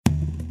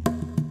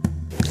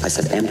I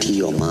said, empty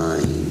your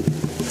mind.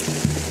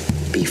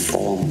 Be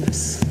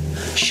formless,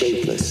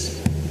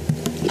 shapeless,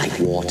 like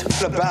water.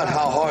 It's about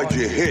how hard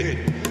you hit.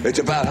 It's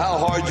about how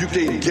hard you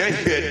can get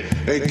hit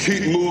and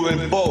keep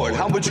moving forward.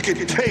 How much you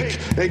can take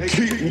and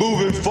keep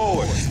moving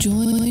forward.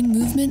 Join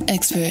movement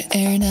expert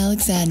Aaron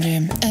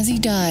Alexander as he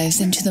dives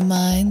into the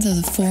minds of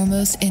the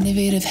foremost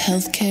innovative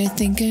healthcare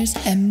thinkers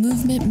and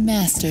movement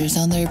masters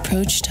on their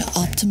approach to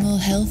optimal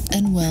health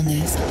and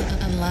wellness.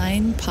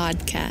 Align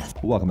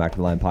Podcast. Welcome back to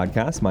the Align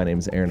Podcast. My name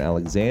is Aaron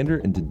Alexander.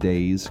 In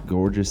today's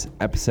gorgeous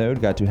episode,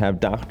 got to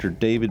have Dr.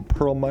 David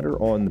Perlmutter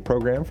on the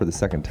program for the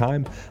second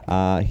time.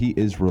 He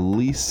is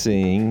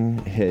releasing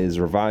his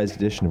revised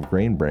edition of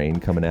Grain Brain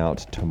coming out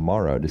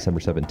tomorrow, December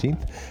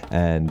 17th.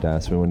 And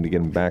so we wanted to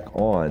get him back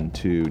on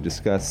to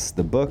discuss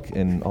the book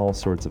and all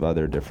sorts of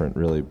other different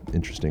really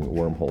interesting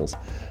wormholes.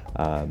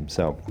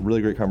 So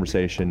really great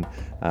conversation.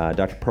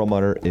 Dr.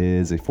 Perlmutter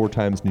is a four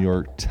times New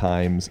York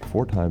Times,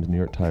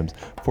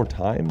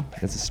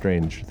 that's a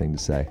strange thing to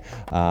say.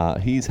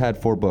 He's had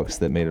 4 books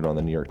that made it on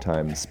the New York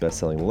Times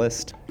bestselling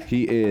list.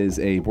 He is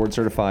a board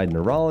certified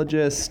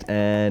neurologist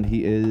and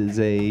he is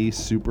a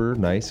super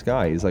nice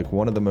guy. He's like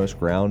one of the most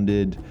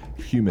grounded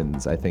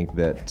humans I think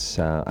that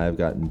I've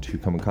gotten to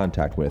come in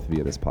contact with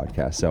via this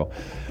podcast. So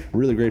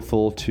really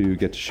grateful to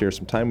get to share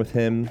some time with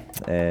him,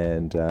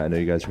 and I know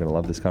you guys are going to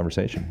love this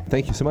conversation.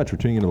 Thank you so much for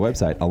tuning into the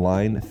website,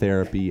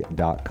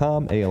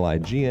 aligntherapy.com,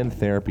 ALIGN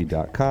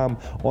therapy.com.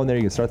 On there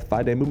you can start the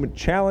 5-day movement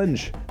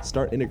challenge.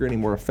 Start integrating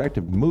more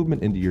effective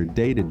movement into your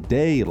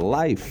day-to-day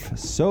life.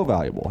 So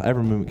valuable.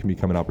 Every movement can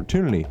become an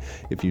opportunity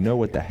if you know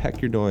what the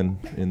heck you're doing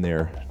in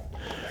there,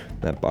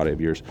 that body of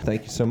yours.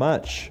 Thank you so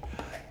much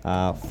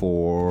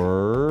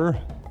for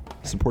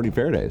supporting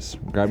Fairdays.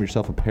 Grab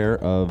yourself a pair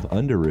of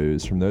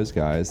underoos from those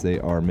guys. They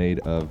are made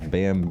of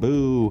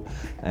bamboo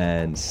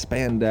and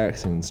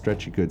spandex and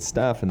stretchy good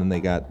stuff. And then they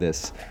got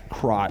this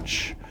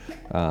crotch,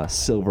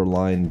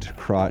 silver-lined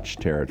crotch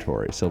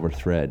territory, silver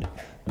thread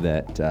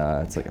that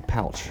it's like a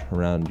pouch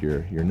around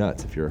your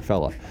nuts if you're a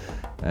fella.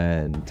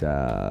 And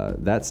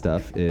that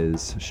stuff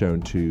is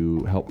shown to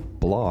help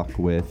block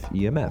with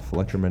EMF,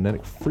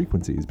 electromagnetic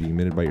frequencies being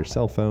emitted by your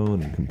cell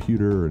phone and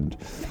computer and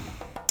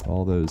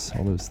all those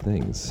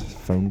things,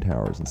 phone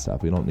towers and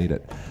stuff. We don't need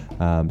it.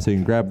 So you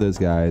can grab those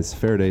guys,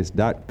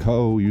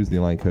 Fairdays.co. Use the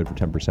Align code for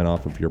 10%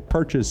 off of your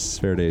purchase.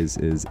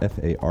 Fairdays is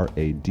FARADAYS.co.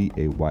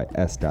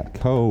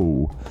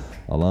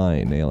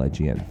 Align,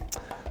 ALIGN.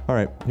 All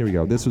right, here we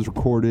go. This was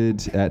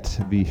recorded at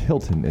the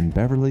Hilton in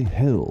Beverly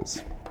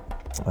Hills.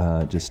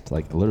 Just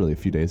like literally a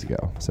few days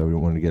ago. So we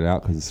wanted to get it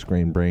out because the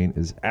Grain Brain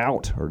is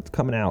out, or it's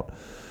coming out.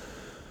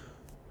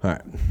 All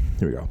right,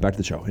 here we go. Back to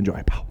the show.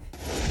 Enjoy. Pow.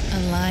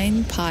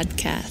 Align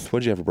Podcast. What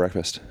did you have for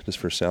breakfast, just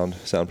for sound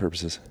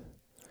purposes?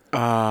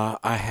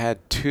 I had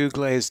 2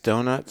 glazed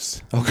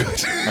donuts. Oh,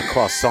 good. A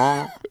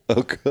croissant.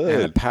 Oh, good.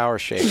 And a power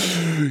shake.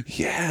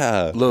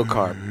 Yeah. Low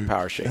carb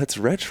power shake. That's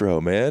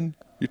retro, man.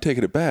 You're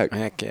taking it back.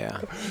 Heck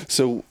yeah.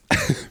 So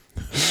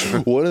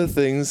one of the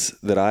things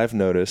that I've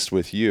noticed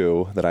with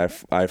you that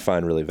I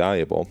find really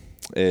valuable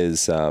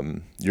is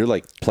you're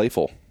like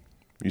playful.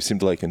 You seem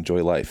to like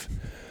enjoy life.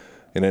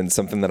 And then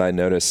something that I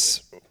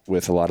notice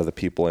with a lot of the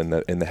people in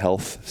the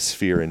health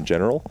sphere in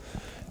general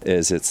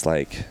is it's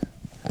like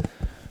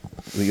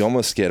we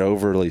almost get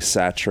overly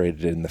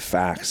saturated in the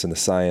facts and the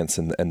science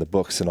and the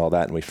books and all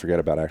that, and we forget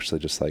about actually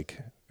just like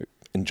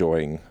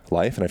enjoying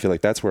life. And I feel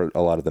like that's where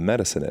a lot of the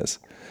medicine is.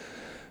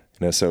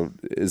 You know, so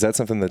is that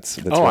something that's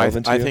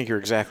relevant to you? I think you're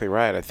exactly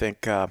right. I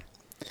think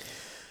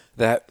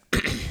that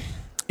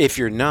if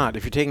you're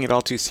taking it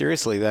all too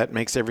seriously, that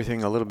makes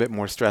everything a little bit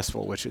more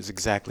stressful, which is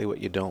exactly what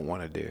you don't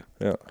want to do.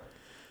 Yeah.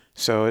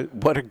 So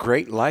what a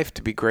great life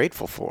to be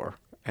grateful for,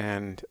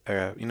 and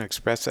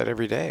express that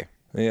every day.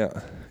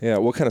 Yeah. Yeah.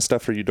 What kind of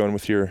stuff are you doing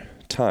with your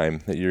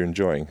time that you're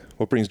enjoying?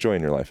 What brings joy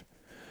in your life?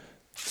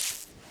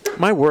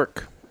 My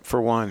work,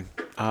 for one.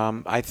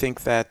 I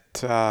think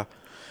that,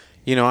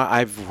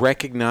 I've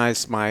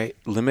recognized my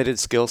limited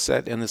skill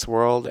set in this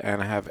world,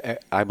 and I have,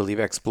 I believe,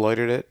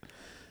 exploited it.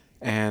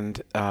 And,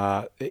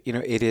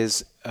 it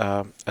is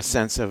a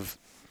sense of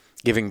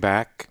giving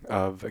back,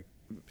 of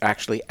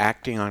actually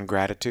acting on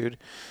gratitude.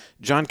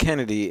 John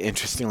Kennedy,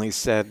 interestingly,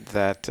 said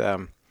that,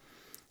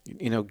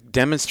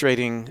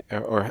 demonstrating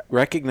or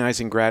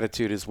recognizing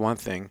gratitude is one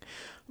thing,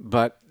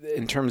 but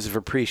in terms of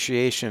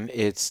appreciation,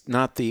 it's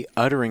not the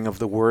uttering of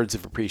the words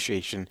of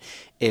appreciation,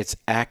 it's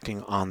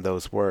acting on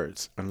those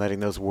words and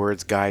letting those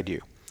words guide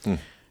you.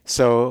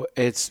 So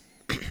it's,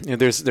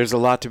 there's a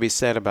lot to be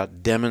said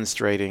about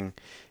demonstrating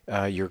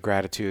your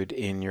gratitude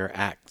in your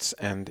acts.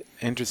 And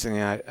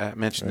interestingly, I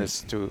mentioned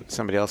this to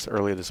somebody else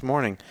earlier this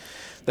morning,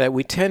 that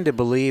we tend to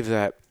believe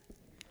that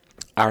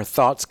our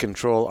thoughts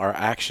control our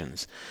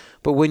actions.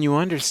 But when you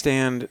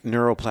understand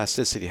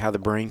neuroplasticity, how the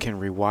brain can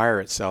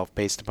rewire itself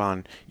based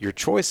upon your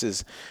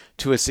choices,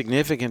 to a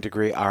significant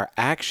degree, our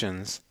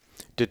actions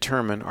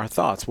determine our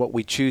thoughts. What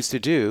we choose to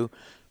do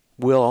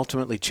will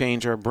ultimately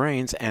change our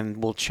brains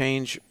and will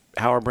change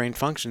how our brain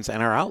functions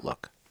and our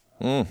outlook.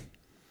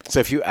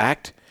 So if you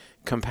act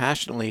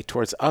compassionately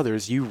towards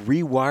others, you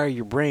rewire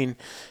your brain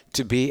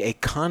to be a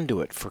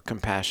conduit for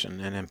compassion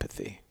and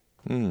empathy.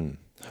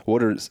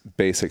 What are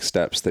basic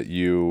steps that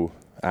you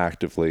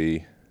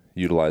actively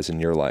utilize in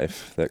your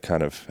life that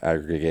kind of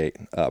aggregate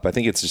up? I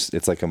think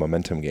it's like a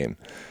momentum game.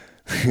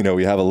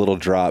 We have a little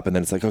drop and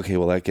then it's like, okay,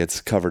 well, that gets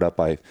covered up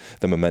by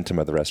the momentum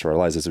of the rest of our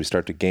lives. As we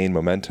start to gain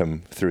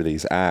momentum through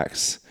these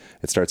acts,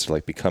 it starts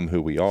to become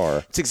who we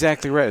are. It's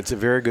exactly right. It's a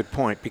very good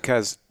point,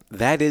 because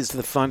that is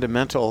the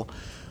fundamental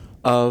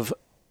of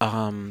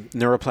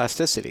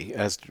neuroplasticity,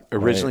 as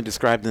originally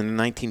described in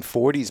the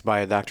 1940s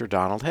by Dr.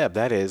 Donald Hebb.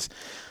 That is,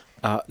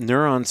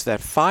 neurons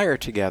that fire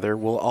together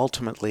will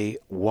ultimately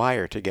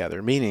wire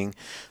together, meaning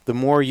the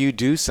more you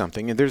do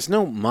something, and there's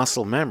no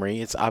muscle memory,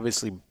 it's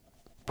obviously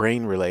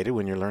brain related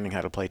when you're learning how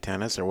to play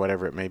tennis or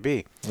whatever it may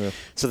be. Yeah.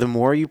 So the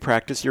more you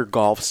practice your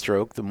golf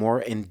stroke, the more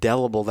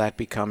indelible that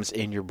becomes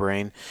in your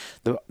brain,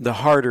 the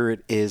harder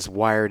it is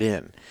wired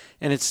in.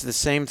 And it's the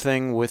same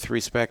thing with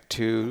respect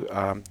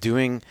to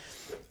doing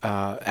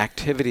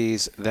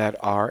activities that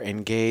are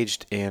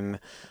engaged in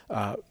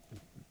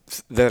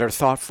that are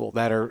thoughtful,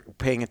 that are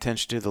paying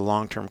attention to the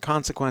long-term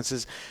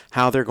consequences,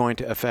 how they're going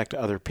to affect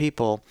other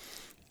people,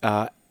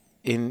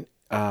 in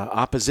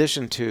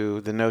opposition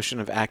to the notion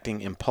of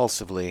acting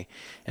impulsively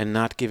and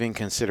not giving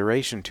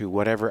consideration to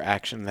whatever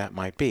action that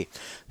might be.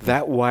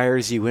 That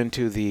wires you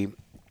into the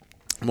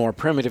more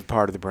primitive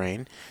part of the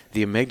brain,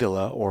 the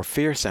amygdala or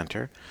fear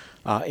center,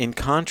 in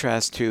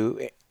contrast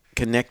to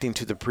connecting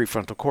to the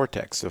prefrontal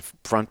cortex, the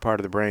front part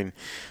of the brain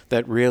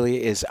that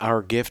really is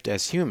our gift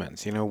as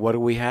humans. What do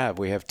we have?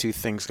 We have two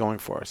things going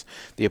for us: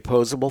 the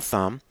opposable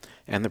thumb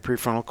and the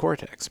prefrontal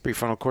cortex.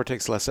 Prefrontal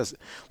cortex lets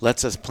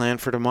us plan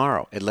for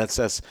tomorrow. It lets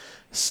us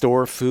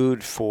store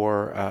food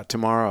for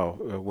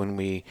tomorrow when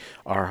we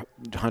are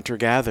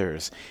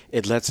hunter-gatherers.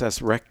 It lets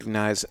us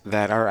recognize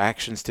that our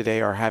actions today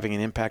are having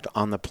an impact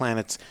on the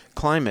planet's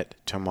climate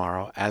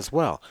tomorrow as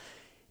well.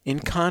 In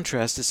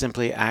contrast to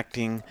simply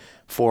acting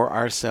for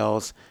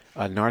ourselves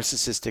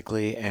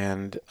narcissistically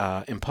and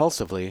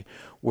impulsively,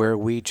 where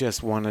we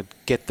just want to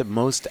get the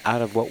most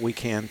out of what we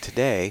can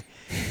today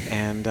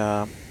and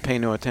pay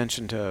no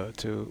attention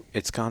to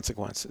its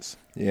consequences.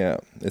 Yeah,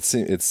 it's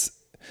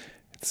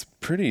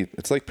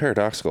like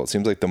paradoxical. It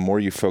seems like the more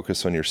you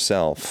focus on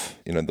yourself,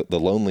 the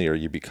lonelier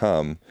you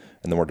become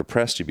and the more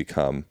depressed you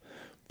become.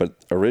 But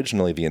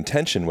originally the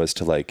intention was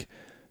to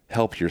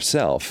help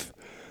yourself,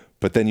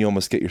 but then you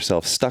almost get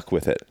yourself stuck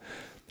with it.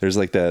 There's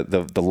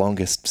the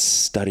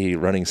longest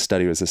running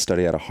study was a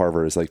study out of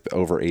Harvard. It's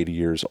over 80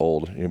 years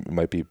old. You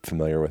might be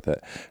familiar with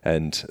it.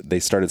 And they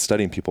started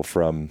studying people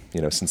from,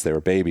 since they were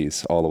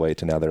babies all the way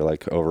to now they're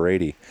over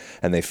 80.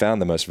 And they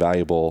found the most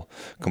valuable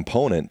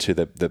component to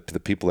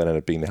the people that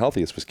ended up being the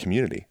healthiest was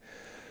community.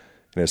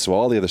 So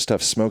all the other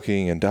stuff,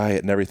 smoking and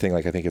diet and everything,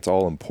 I think it's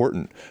all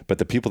important. But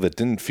the people that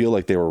didn't feel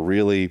like they were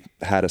really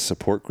had a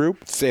support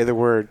group. Say the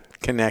word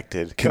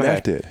connected.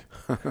 Connected.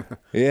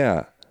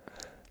 Yeah.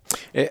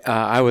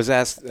 I was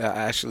asked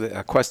actually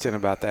a question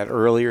about that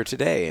earlier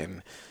today,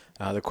 and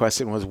the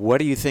question was, what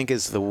do you think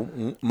is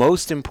the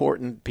most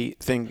important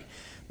thing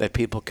that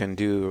people can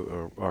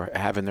do or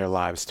have in their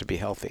lives to be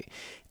healthy?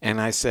 And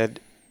I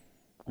said,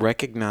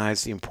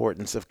 recognize the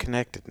importance of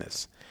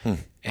connectedness.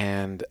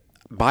 And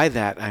by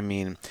that, I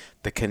mean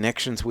the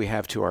connections we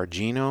have to our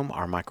genome,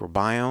 our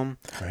microbiome,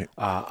 right.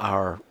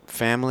 Our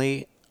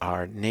family,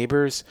 our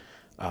neighbors,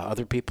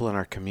 other people in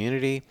our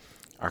community,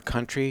 our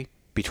country,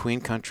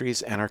 between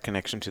countries, and our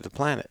connection to the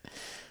planet.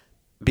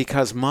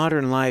 Because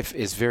modern life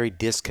is very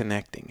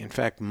disconnecting. In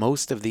fact,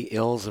 most of the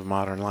ills of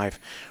modern life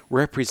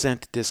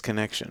represent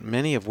disconnection,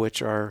 many of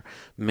which are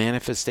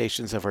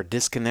manifestations of our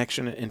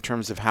disconnection in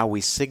terms of how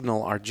we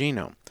signal our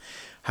genome,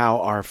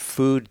 how our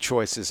food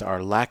choices,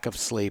 our lack of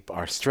sleep,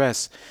 our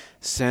stress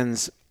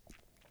sends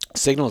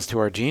signals to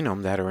our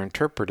genome that are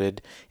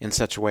interpreted in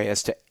such a way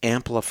as to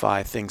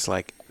amplify things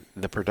like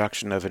the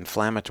production of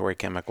inflammatory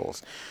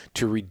chemicals,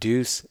 to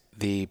reduce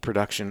the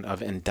production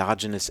of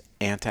endogenous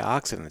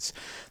antioxidants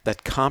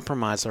that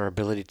compromise our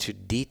ability to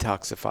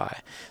detoxify,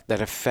 that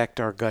affect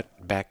our gut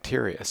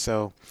bacteria.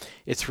 So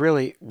it's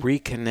really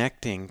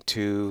reconnecting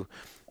to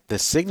the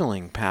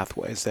signaling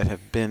pathways that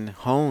have been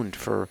honed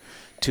for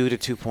 2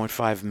 to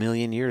 2.5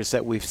 million years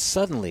that we've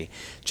suddenly,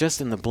 just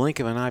in the blink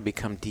of an eye,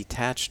 become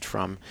detached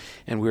from,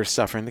 and we're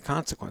suffering the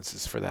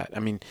consequences for that. I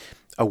mean,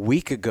 a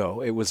week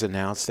ago, it was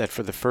announced that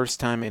for the first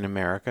time in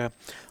America,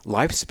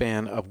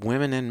 lifespan of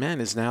women and men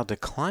is now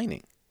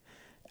declining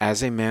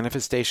as a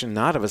manifestation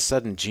not of a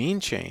sudden gene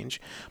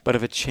change, but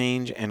of a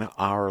change in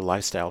our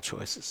lifestyle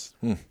choices.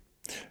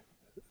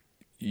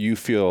 You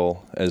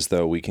feel as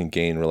though we can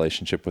gain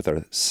relationship with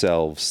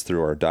ourselves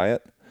through our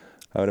diet,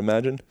 I would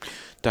imagine?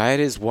 Diet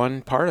is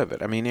one part of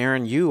it. I mean,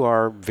 Aaron, you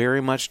are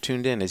very much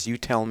tuned in. As you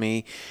tell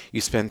me,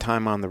 you spend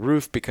time on the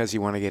roof because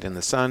you want to get in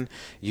the sun.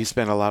 You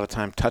spend a lot of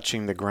time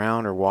touching the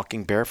ground or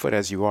walking barefoot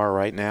as you are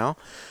right now.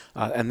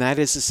 And that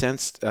is a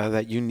sense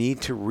that you need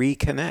to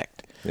reconnect.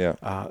 Yeah.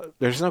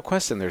 There's no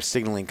question there's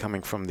signaling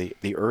coming from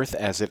the earth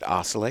as it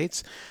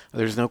oscillates.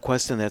 There's no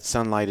question that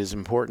sunlight is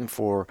important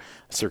for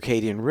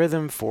circadian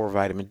rhythm, for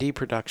vitamin D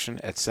production,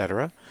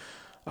 etc.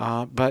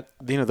 But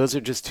those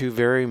are just two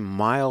very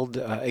mild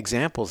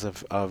examples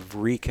of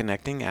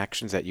reconnecting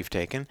actions that you've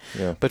taken.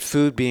 Yeah. But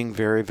food being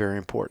very, very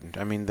important.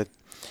 I mean,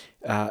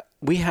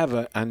 we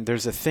have and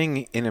there's a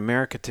thing in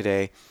America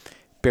today,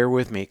 bear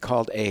with me,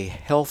 called a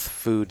health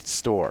food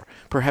store.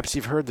 Perhaps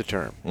you've heard the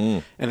term.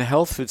 And a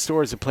health food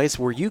store is a place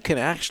where you can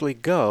actually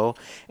go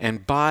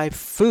and buy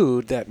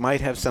food that might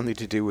have something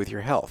to do with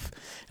your health.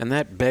 And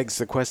that begs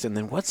the question,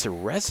 then what's the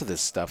rest of this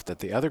stuff that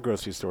the other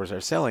grocery stores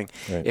are selling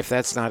if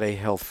that's not a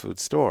health food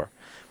store?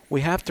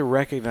 We have to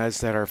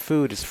recognize that our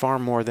food is far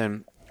more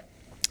than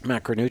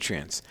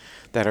macronutrients,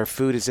 that our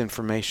food is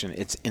information.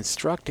 It's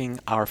instructing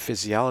our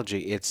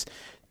physiology. It's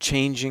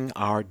changing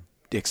our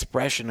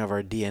expression of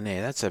our DNA.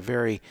 That's a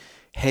very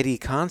heady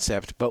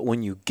concept, but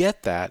when you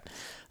get that,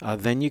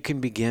 then you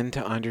can begin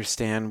to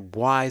understand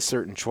why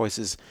certain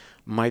choices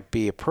might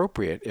be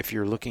appropriate if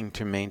you're looking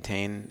to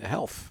maintain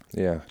health.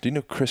 Yeah. Do you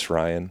know Chris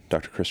Ryan?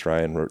 Dr. Chris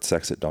Ryan wrote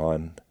Sex at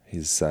Dawn.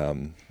 He's,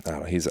 I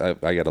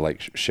got to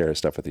share his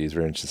stuff with you. He's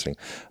very interesting.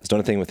 I was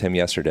doing a thing with him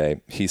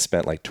yesterday. He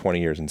spent 20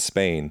 years in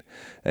Spain,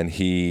 and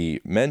he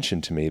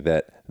mentioned to me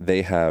that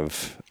they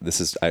have,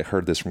 I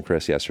heard this from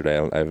Chris yesterday.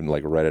 I haven't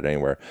read it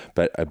anywhere,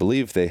 but I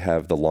believe they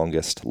have the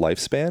longest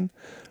lifespan,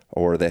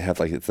 or they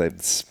have I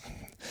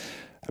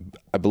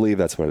believe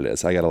that's what it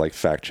is. I got to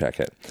fact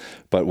check it.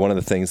 But one of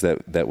the things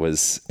that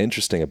was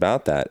interesting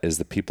about that is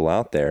the people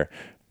out there,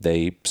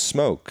 they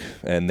smoke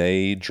and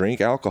they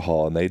drink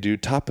alcohol and they do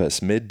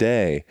tapas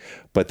midday,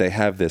 but they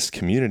have this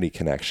community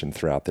connection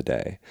throughout the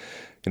day,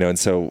 and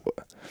so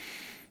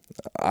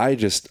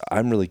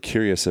I'm really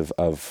curious of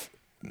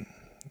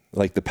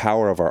the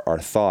power of our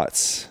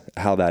thoughts,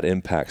 how that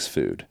impacts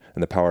food,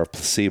 and the power of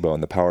placebo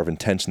and the power of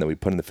intention that we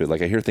put in the food.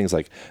 I hear things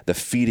like the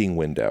feeding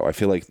window. I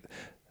feel like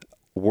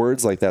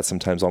words like that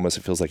sometimes almost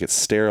it feels like it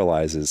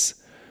sterilizes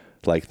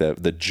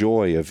the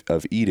joy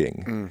of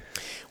eating.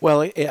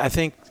 Well, I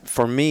think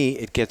for me,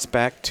 it gets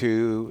back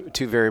to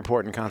two very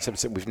important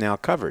concepts that we've now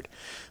covered.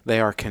 They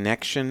are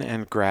connection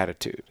and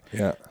gratitude.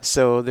 Yeah.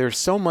 So there's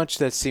so much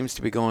that seems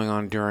to be going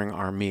on during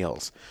our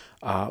meals.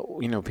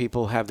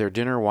 People have their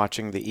dinner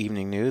watching the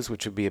evening news,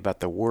 which would be about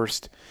the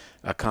worst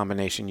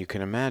combination you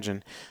can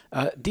imagine.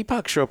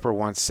 Deepak Chopra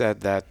once said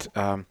that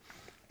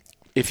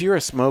if you're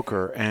a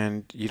smoker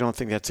and you don't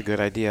think that's a good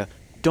idea,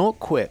 don't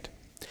quit.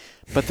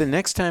 But the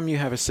next time you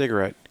have a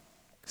cigarette,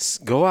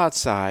 go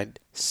outside,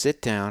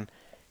 sit down,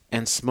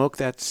 and smoke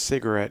that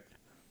cigarette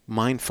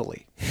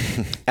mindfully,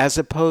 as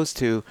opposed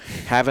to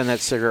having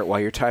that cigarette while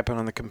you're typing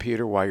on the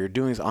computer, while you're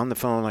doing on the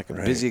phone like a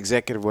busy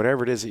executive,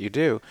 whatever it is that you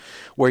do,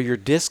 where you're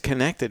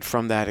disconnected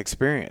from that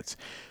experience.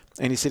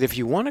 And he said, if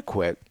you want to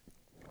quit,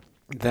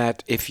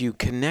 that if you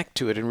connect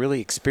to it and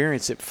really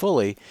experience it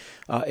fully,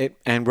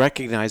 and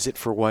recognize it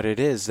for what it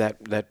is,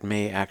 that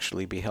may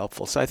actually be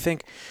helpful. So I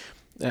think,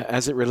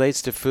 as it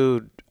relates to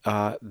food,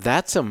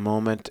 that's a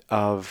moment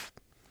of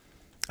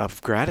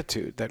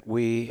gratitude that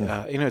we,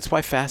 it's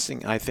why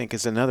fasting, I think,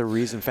 is another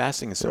reason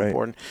fasting is so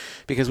important,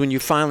 because when you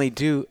finally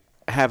do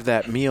have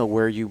that meal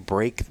where you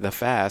break the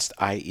fast,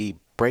 i.e.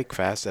 break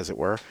fast, as it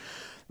were,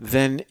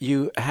 then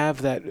you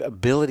have that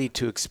ability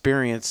to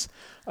experience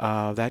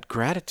that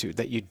gratitude,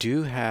 that you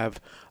do have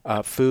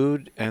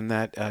food and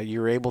that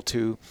you're able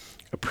to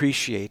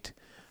appreciate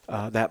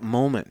that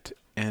moment.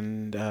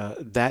 And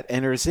that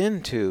enters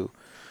into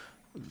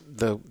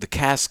the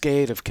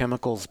cascade of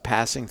chemicals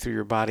passing through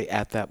your body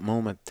at that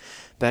moment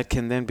that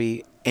can then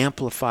be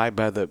amplified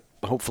by the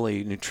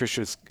hopefully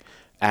nutritious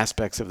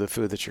aspects of the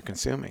food that you're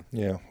consuming.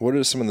 Yeah. What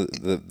are some of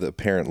the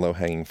apparent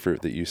low-hanging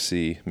fruit that you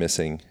see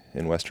missing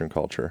in Western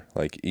culture,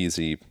 like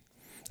easy,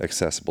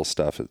 accessible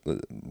stuff,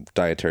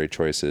 dietary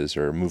choices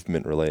or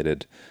movement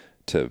related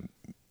to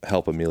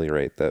help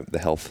ameliorate the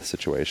health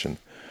situation?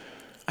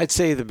 I'd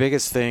say the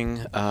biggest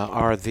thing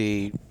are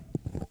the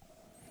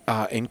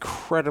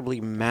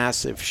incredibly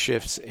massive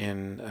shifts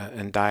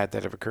in diet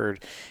that have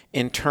occurred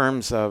in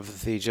terms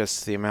of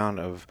the amount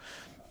of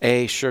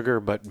A, sugar,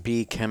 but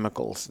B,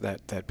 chemicals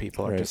that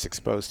people are just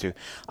exposed to.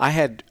 I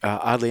had,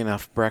 oddly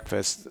enough,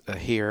 breakfast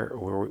here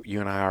where you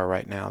and I are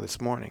right now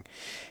this morning.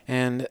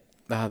 And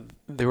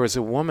there was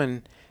a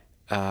woman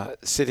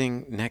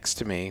sitting next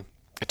to me,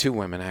 two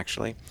women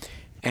actually.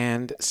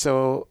 And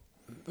so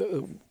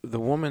the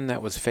woman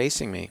that was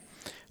facing me,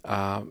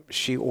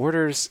 she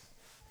orders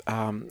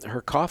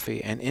her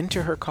coffee, and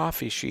into her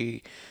coffee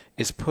she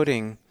is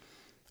putting,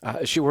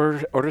 she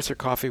orders her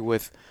coffee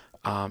with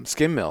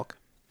skim milk.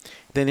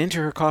 Then into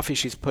her coffee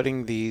she's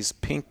putting these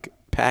pink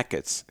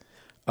packets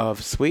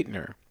of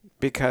sweetener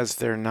because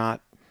they're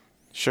not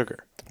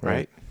sugar,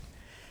 right?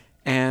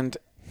 And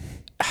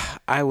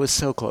I was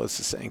so close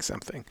to saying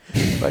something.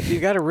 But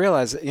you got to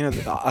realize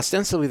that,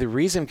 ostensibly the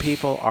reason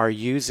people are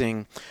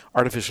using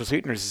artificial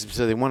sweeteners is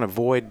so they want to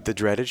avoid the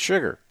dreaded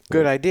sugar.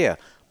 Good idea,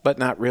 but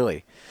not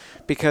really.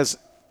 Because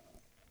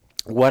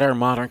what our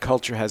modern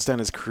culture has done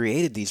is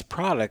created these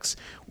products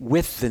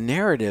with the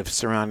narrative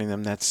surrounding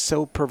them that's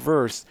so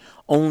perverse,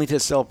 only to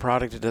sell a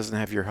product that doesn't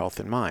have your health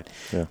in mind.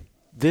 Yeah.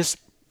 This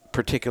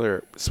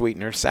particular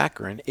sweetener,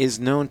 saccharin, is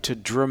known to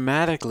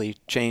dramatically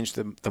change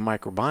the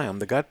microbiome,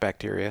 the gut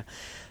bacteria,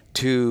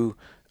 to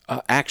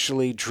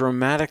actually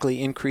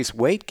dramatically increase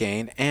weight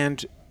gain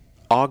and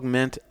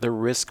augment the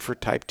risk for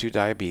type 2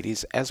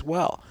 diabetes as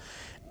well.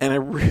 And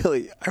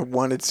I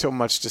wanted so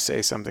much to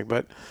say something,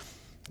 but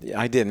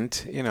I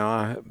didn't. You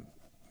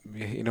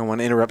don't want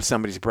to interrupt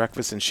somebody's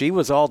breakfast, and she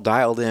was all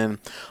dialed in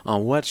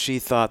on what she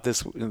thought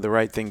the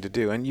right thing to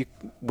do. And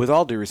with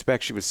all due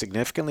respect, she was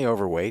significantly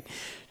overweight.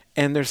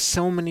 And there's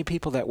so many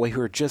people that way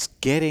who are just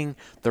getting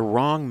the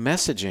wrong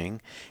messaging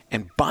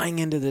and buying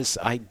into this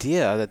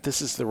idea that this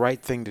is the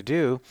right thing to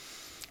do,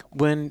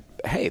 when,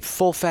 hey,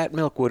 full-fat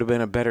milk would have been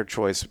a better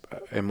choice,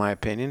 in my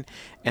opinion,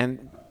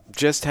 and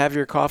just have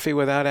your coffee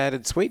without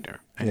added sweetener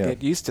and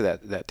get used to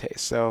that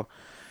taste. So,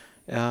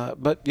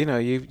 but,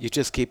 you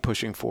just keep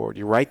pushing forward.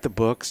 You write the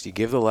books, you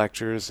give the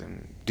lectures,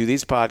 and do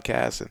these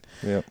podcasts,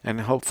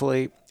 and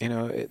hopefully,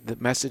 the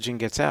messaging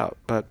gets out.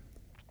 But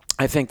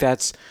I think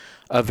that's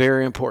a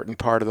very important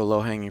part of the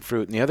low-hanging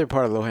fruit. And the other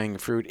part of the low-hanging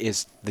fruit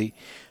is the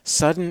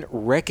sudden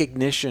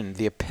recognition,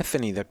 the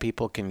epiphany that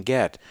people can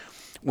get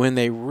when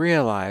they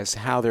realize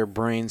how their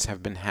brains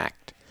have been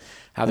hacked,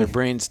 how their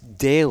brains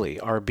daily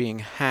are being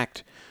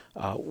hacked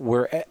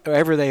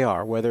wherever they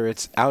are, whether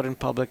it's out in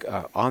public,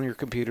 on your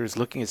computers,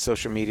 looking at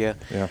social media,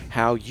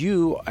 how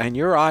you and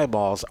your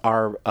eyeballs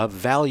are of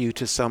value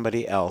to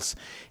somebody else,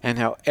 and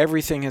how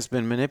everything has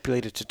been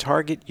manipulated to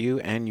target you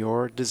and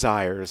your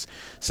desires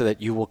so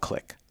that you will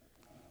click.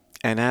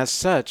 And as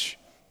such,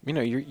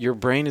 your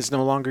brain is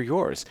no longer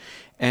yours.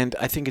 And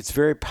I think it's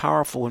very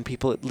powerful when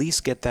people at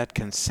least get that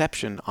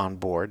conception on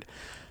board,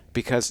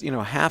 because,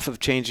 half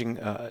of changing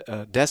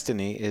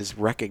destiny is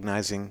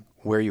recognizing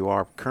where you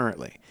are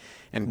currently.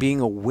 And being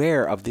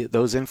aware of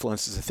those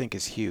influences, I think,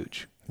 is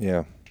huge.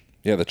 Yeah.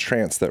 Yeah, the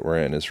trance that we're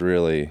in is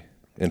really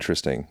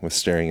interesting with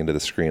staring into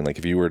the screen. Like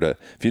if you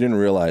didn't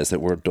realize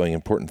that we're doing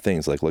important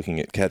things like looking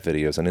at cat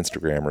videos on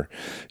Instagram, or,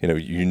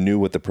 you knew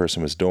what the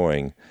person was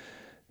doing,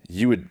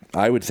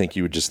 I would think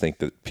you would just think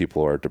that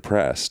people are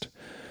depressed.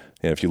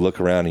 If you look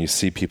around and you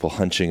see people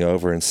hunching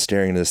over and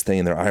staring at this thing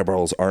and their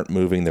eyeballs aren't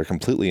moving, they're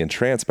completely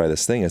entranced by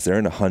this thing as they're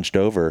in a hunched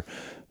over,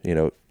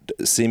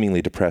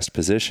 seemingly depressed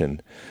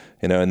position,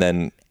 and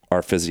then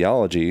our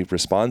physiology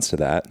responds to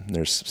that.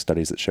 There's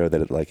studies that show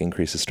that it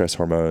increases stress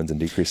hormones and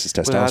decreases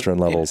testosterone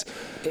levels.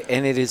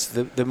 And it is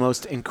the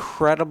most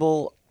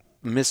incredible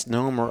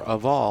misnomer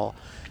of all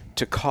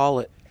to call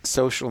it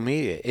social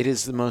media. It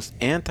is the most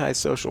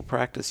antisocial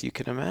practice you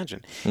can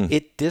imagine.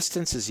 It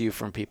distances you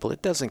from people.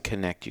 It doesn't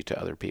connect you to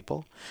other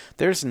people.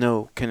 There's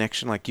no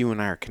connection like you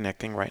and I are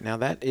connecting right now.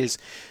 That is,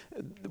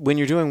 when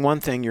you're doing one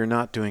thing, you're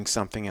not doing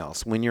something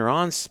else. When you're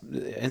on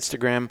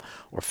Instagram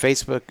or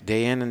Facebook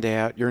day in and day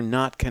out, you're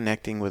not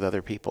connecting with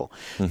other people.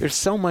 There's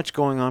so much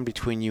going on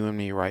between you and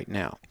me right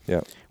now.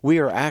 Yeah. We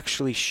are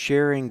actually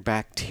sharing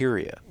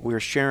bacteria. We're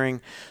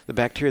sharing the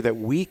bacteria that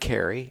we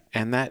carry,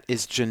 and that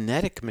is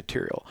genetic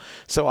material.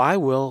 So I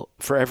will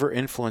forever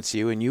influence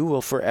you, and you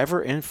will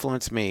forever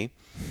influence me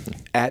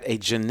at a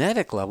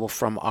genetic level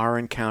from our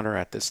encounter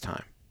at this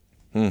time.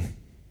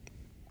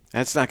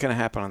 That's not going to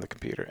happen on the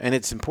computer. And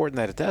it's important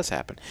that it does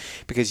happen,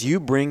 because you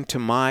bring to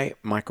my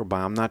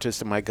microbiome, not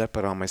just in my gut,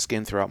 but on my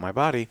skin throughout my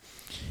body,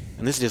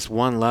 and this is just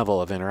one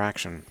level of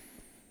interaction,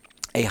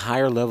 a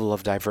higher level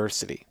of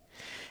diversity.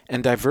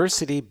 And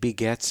diversity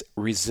begets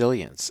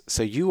resilience.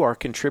 So you are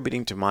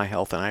contributing to my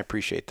health, and I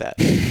appreciate that.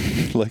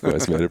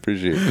 Likewise, man. I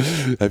appreciate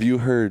it. Have you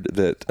heard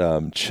that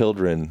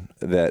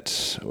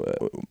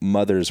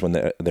mothers, when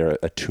they're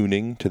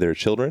attuning to their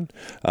children,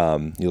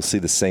 you'll see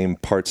the same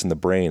parts in the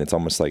brain. It's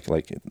almost like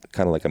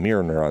kind of like a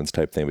mirror neurons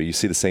type thing, but you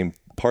see the same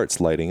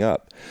parts lighting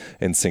up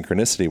in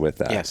synchronicity with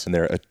that. Yes. And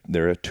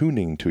they're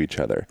attuning to each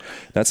other.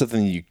 That's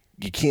something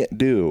you can't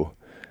do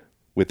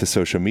with the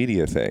social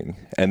media thing.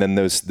 And then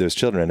those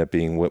children end up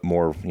being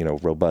more,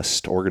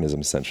 robust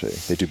organisms, essentially.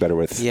 They do better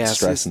with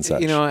stress and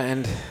such.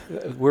 And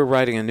we're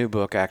writing a new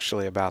book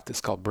actually about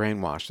this called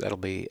Brainwash. That'll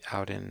be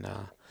out in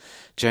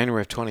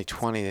January of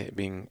 2020,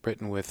 being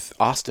written with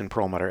Austin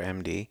Perlmutter,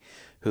 MD,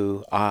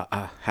 who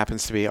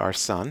happens to be our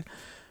son.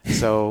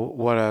 So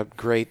what a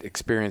great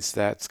experience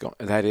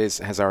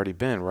has already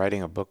been,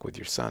 writing a book with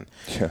your son.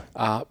 Yeah.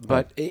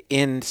 But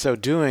in so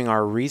doing,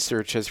 our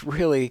research has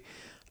really,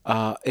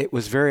 it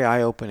was very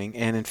eye-opening.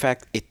 And in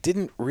fact, it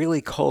didn't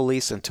really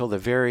coalesce until the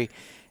very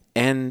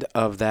end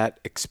of that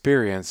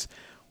experience,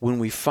 when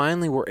we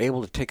finally were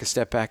able to take a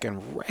step back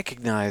and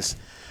recognize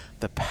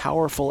the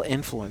powerful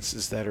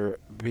influences that are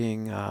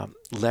being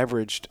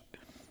leveraged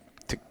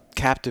to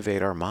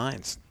captivate our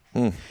minds.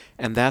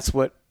 And that's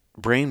what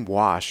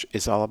Brainwash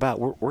is all about.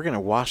 We're going to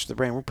wash the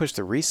brain. We'll push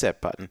the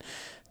reset button,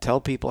 tell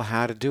people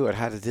how to do it,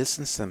 how to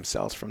distance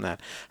themselves from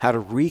that, how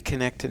to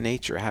reconnect to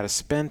nature, how to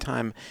spend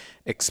time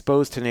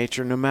exposed to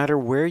nature no matter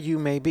where you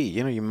may be.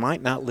 You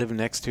might not live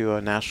next to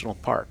a national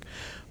park,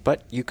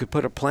 but you could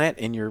put a plant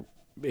in your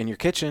in your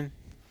kitchen,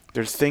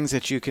 there's things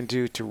that you can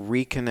do to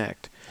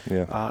reconnect,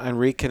 and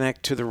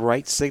reconnect to the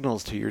right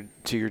signals to your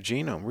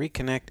genome.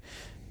 Reconnect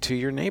to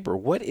your neighbor.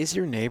 What is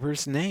your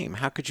neighbor's name?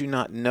 How could you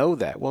not know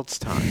that? Well, it's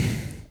time.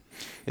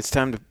 It's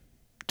time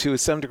to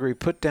some degree,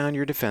 put down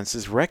your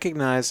defenses.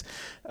 Recognize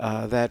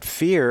that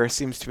fear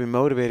seems to be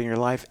motivating your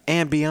life,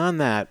 and beyond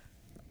that,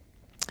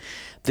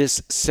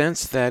 this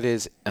sense that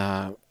is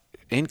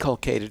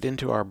inculcated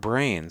into our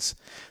brains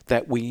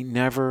that we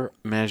never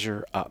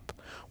measure up.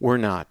 We're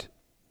not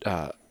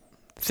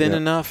thin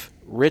enough,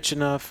 rich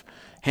enough,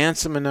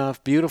 handsome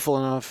enough, beautiful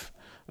enough,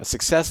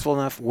 successful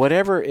enough.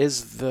 Whatever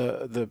is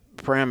the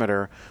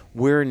parameter,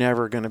 we're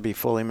never going to be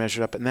fully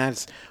measured up. And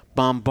that's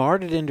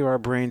bombarded into our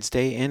brains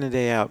day in and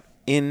day out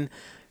in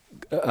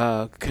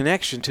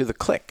connection to the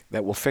click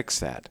that will fix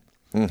that.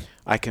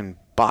 I can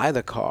buy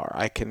the car.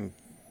 I can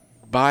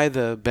buy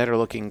the better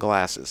looking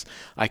glasses.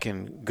 I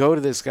can go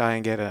to this guy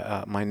and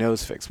get my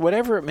nose fixed,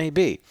 whatever it may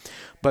be.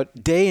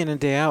 But day in and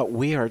day out,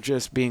 we are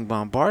just being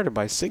bombarded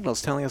by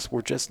signals telling us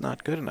we're just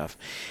not good enough.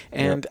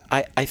 And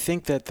I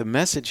think that the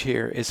message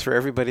here is for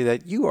everybody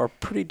that you are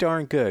pretty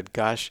darn good.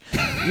 Gosh,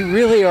 you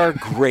really are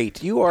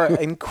great. You are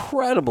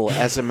incredible,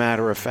 as a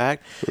matter of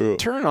fact.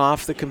 Turn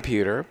off the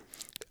computer.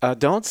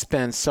 Don't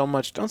spend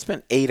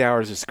 8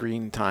 hours of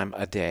screen time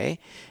a day,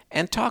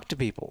 and talk to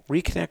people,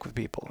 reconnect with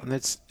people. And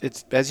it's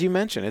as you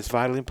mentioned, it's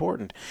vitally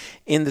important.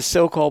 In the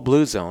so-called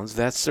blue zones,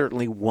 that's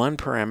certainly one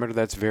parameter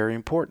that's very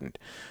important.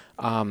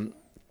 I'm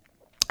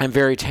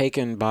very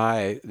taken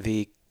by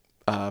the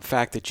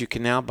fact that you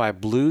can now buy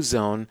blue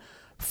zone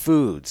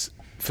foods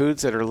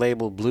that are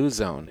labeled blue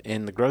zone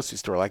in the grocery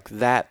store. Like,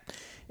 that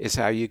is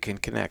how you can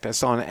connect. I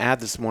saw an ad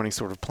this morning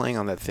sort of playing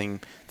on that theme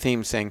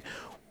saying,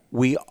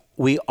 we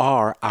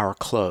are our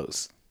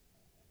clothes,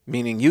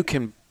 meaning you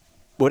can,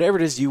 whatever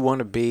it is you want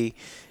to be,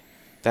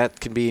 that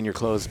can be in your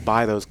clothes.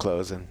 Buy those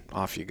clothes and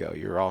off you go.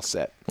 You're all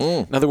set.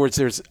 In other words,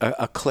 there's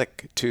a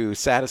click to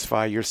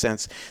satisfy your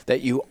sense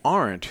that you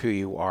aren't who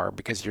you are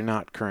because you're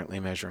not currently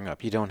measuring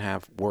up. You don't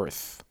have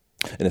worth.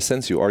 In a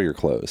sense, you are your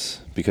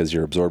clothes because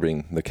you're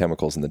absorbing the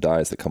chemicals and the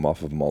dyes that come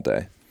off of them all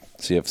day.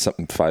 So you have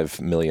 5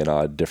 million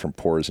odd different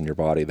pores in your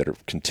body that are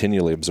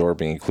continually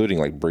absorbing, including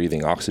like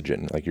breathing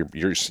oxygen. Like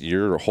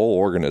your whole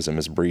organism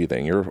is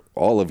breathing.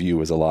 All of you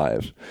is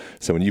alive.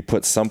 So when you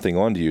put something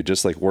onto you,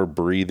 just like we're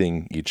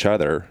breathing each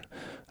other,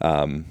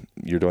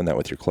 you're doing that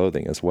with your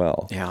clothing as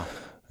well. Yeah.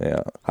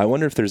 Yeah. I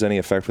wonder if there's any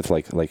effect with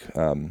like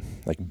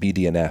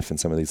BDNF and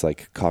some of these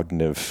like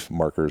cognitive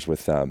markers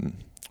with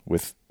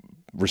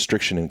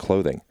restriction in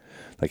clothing.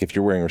 Like if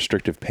you're wearing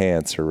restrictive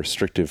pants or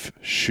restrictive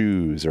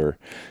shoes, or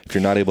if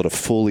you're not able to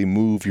fully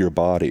move your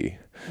body.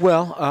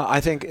 Well,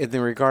 I think in the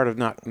regard of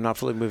not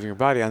fully moving your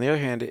body, on the other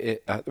hand,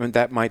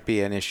 that might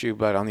be an issue.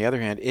 But on the other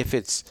hand, if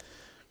it's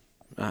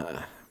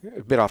a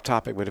bit off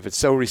topic, but if it's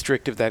so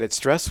restrictive that it's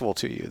stressful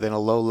to you, then a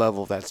low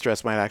level of that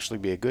stress might actually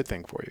be a good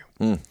thing for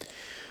you.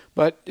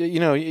 But,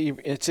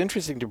 it's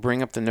interesting to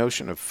bring up the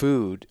notion of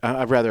food,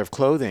 rather of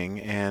clothing,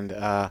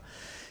 and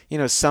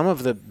some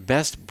of the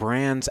best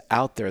brands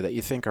out there that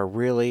you think are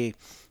really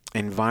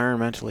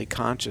environmentally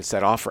conscious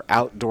that offer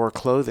outdoor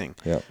clothing,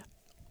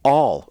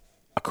 all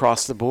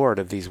across the board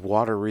of these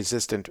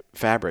water-resistant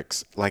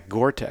fabrics, like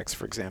Gore-Tex,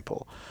 for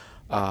example,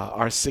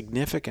 are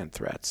significant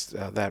threats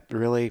that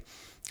really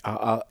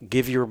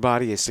give your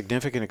body a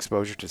significant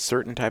exposure to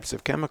certain types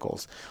of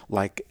chemicals,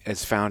 like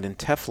as found in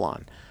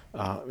Teflon,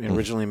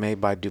 originally made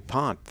by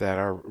DuPont, that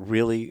are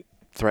really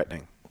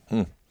threatening.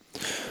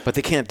 But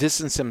they can't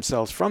distance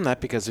themselves from that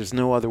because there's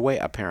no other way,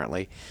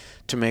 apparently,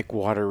 to make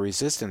water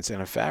resistance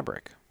in a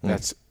fabric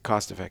that's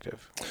cost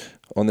effective.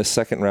 On this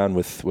second round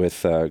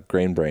with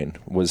Grain Brain,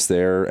 was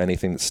there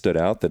anything that stood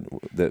out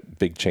that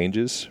big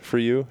changes for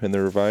you in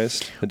the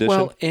revised edition?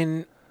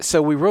 Well,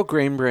 so we wrote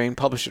Grain Brain,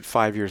 published it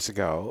 5 years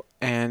ago,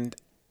 and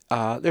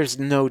there's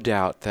no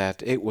doubt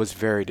that it was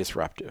very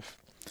disruptive.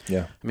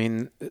 Yeah. I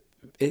mean,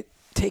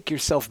 take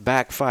yourself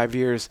back 5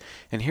 years,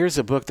 and here's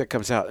a book that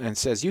comes out and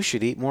says you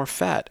should eat more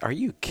fat. Are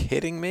you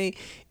kidding me?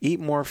 Eat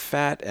more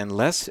fat and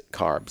less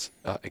carbs,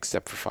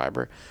 except for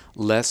fiber,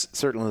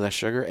 certainly less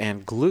sugar,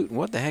 and gluten.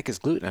 What the heck is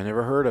gluten? I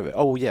never heard of it.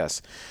 Oh,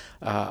 yes.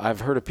 I've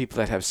heard of people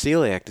that have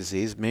celiac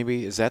disease.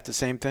 Maybe, is that the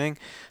same thing?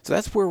 So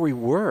that's where we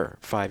were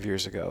 5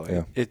 years ago.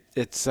 Yeah.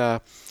 It's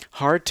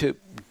hard to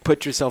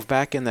put yourself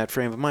back in that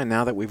frame of mind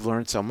now that we've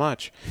learned so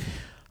much.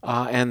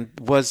 And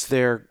was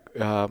there...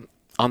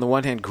 on the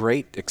one hand,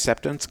 great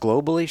acceptance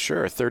globally,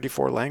 sure,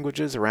 34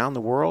 languages around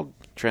the world,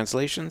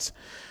 translations.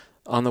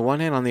 On the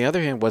one hand, on the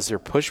other hand, was there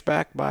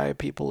pushback by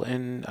people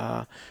in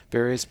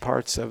various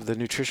parts of the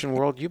nutrition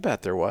world? You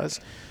bet there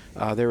was.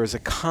 There was a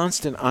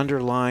constant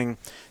underlying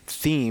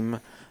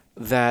theme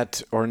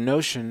or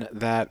notion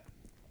that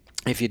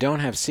if you don't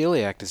have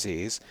celiac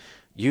disease,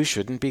 you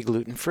shouldn't be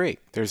gluten-free.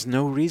 There's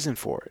no reason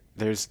for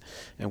it.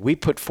 And we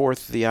put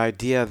forth the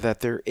idea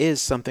that there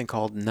is something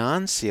called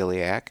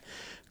non-celiac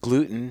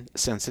gluten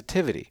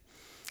sensitivity.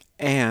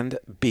 And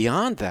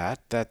beyond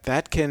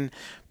that can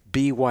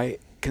be why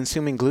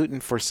consuming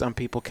gluten for some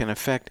people can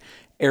affect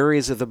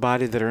areas of the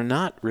body that are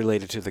not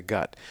related to the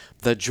gut,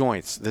 the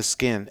joints, the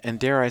skin, and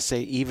dare I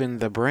say, even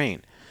the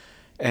brain.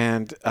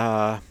 And,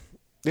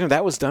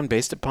 that was done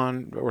based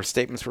upon, or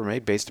statements were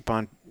made based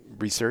upon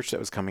research that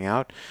was coming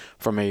out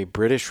from a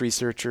British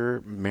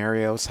researcher,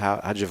 Marios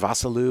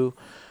Hadjivassiliou.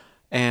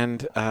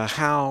 And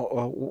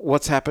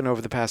what's happened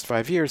over the past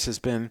 5 years has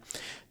been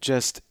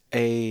just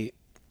a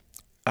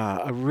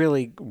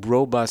really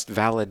robust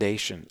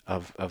validation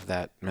of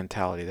that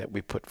mentality that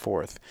we put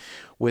forth,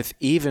 with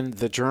even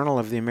the Journal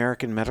of the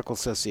American Medical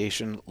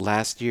Association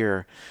last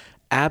year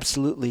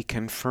absolutely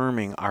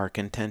confirming our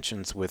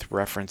contentions with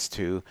reference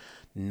to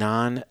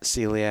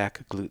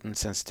non-celiac gluten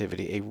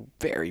sensitivity. A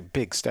very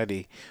big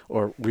study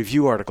or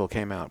review article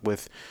came out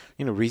with,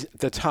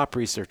 the top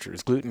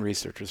researchers, gluten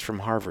researchers from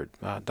Harvard,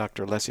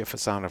 Dr. Alessio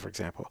Fasano, for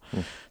example,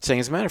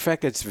 saying, as a matter of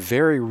fact, it's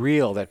very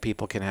real that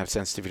people can have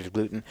sensitivity to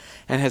gluten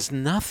and has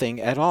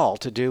nothing at all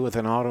to do with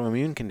an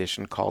autoimmune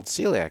condition called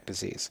celiac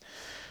disease.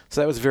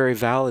 So that was very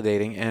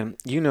validating. And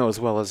you know as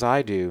well as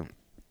I do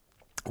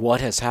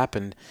what has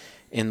happened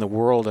in the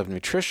world of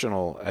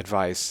nutritional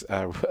advice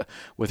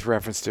with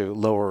reference to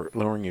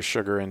lowering your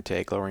sugar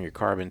intake, lowering your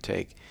carb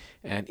intake,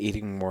 and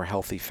eating more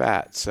healthy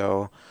fat.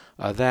 So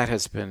that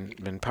has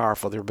been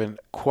powerful. There have been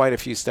quite a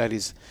few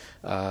studies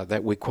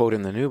that we quote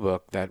in the new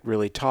book that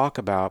really talk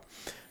about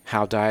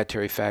how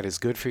dietary fat is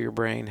good for your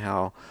brain,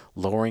 how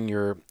lowering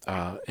your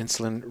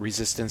insulin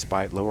resistance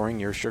by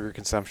lowering your sugar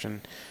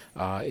consumption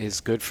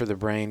is good for the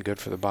brain, good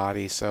for the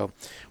body. So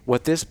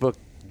what this book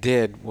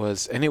did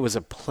was, and it was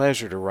a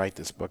pleasure to write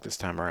this book this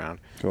time around.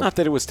 Cool. Not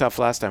that it was tough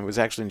last time. It was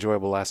actually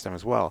enjoyable last time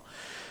as well.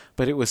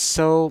 But it was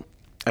so,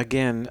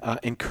 again,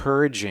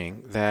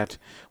 encouraging that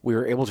we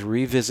were able to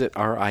revisit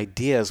our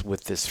ideas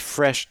with this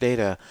fresh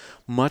data,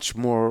 much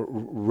more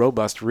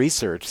robust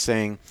research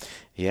saying,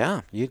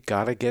 yeah, you've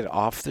got to get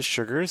off the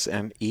sugars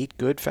and eat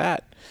good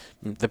fat.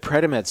 The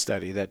Predimed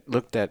study that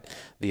looked at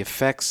the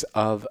effects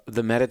of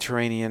the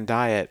Mediterranean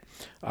diet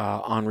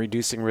on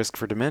reducing risk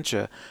for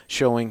dementia,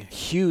 showing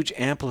huge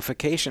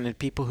amplification in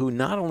people who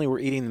not only were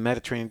eating the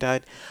Mediterranean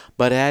diet,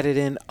 but added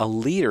in a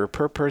liter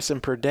per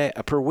person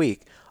per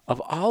week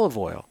of olive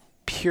oil,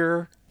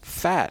 pure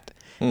fat,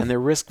 and their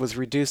risk was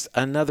reduced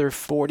another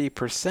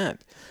 40%.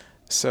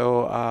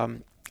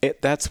 So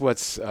that's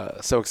what's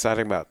so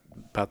exciting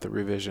about the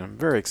revision. I'm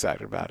very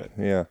excited about it.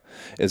 Yeah,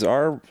 is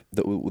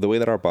the way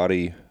that our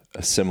body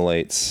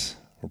assimilates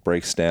or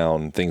breaks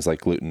down things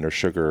like gluten or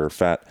sugar or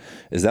fat,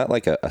 is that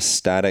like a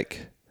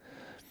static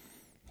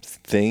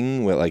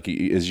thing? Like,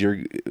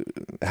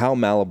 how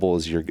malleable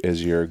is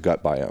your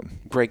gut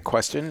biome? Great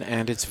question,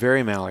 and it's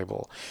very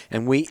malleable.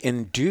 And we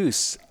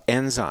induce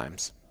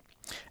enzymes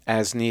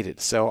as needed.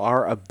 So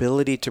our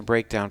ability to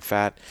break down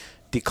fat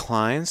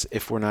declines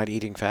if we're not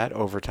eating fat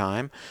over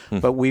time,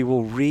 but we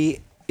will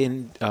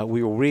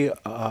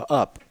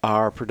up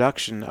our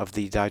production of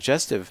the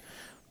digestive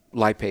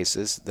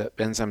lipases, the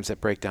enzymes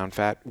that break down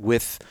fat,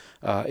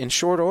 in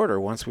short order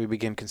once we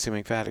begin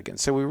consuming fat again.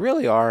 So we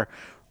really are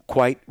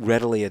quite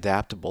readily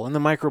adaptable. And the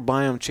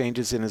microbiome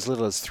changes in as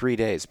little as 3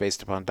 days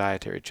based upon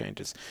dietary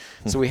changes.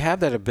 So we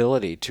have that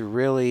ability to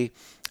really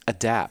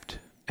adapt.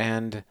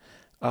 And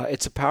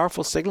it's a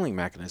powerful signaling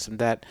mechanism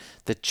that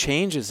the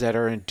changes that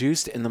are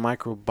induced in the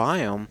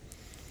microbiome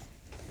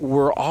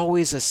were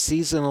always a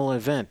seasonal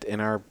event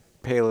in our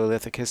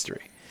Paleolithic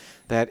history.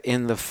 That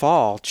in the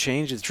fall,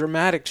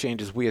 dramatic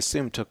changes we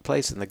assume took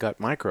place in the gut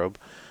microbes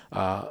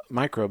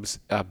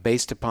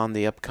based upon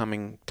the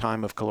upcoming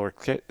time of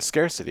caloric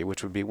scarcity,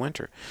 which would be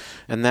winter.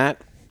 And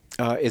that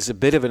is a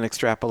bit of an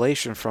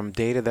extrapolation from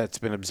data that's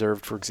been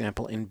observed, for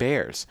example, in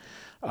bears.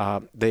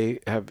 They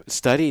have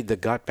studied the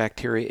gut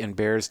bacteria in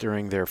bears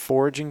during their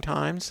foraging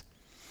times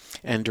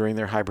and during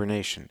their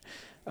hibernation.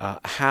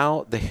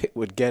 How they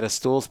would get a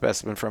stool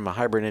specimen from a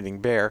hibernating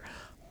bear,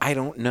 I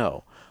don't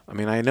know. I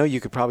mean, I know you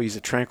could probably use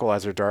a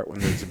tranquilizer dart when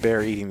there's a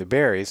bear eating the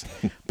berries,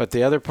 but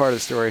the other part of the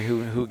story,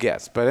 who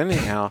gets? But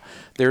anyhow,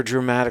 they're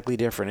dramatically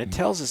different. It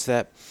tells us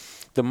that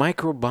the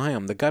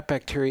microbiome, the gut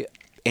bacteria,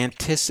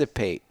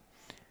 anticipate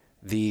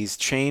these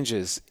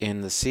changes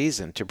in the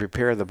season to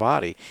prepare the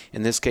body.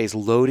 In this case,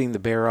 loading the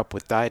bear up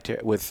with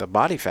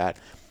body fat,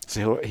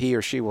 so he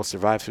or she will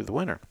survive through the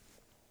winter.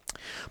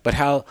 But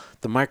how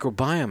the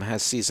microbiome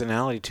has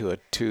seasonality to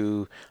it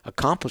to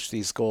accomplish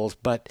these goals,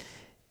 but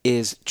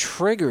is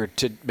triggered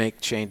to make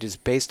changes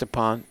based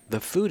upon the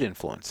food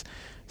influence.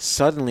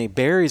 Suddenly,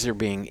 berries are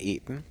being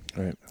eaten,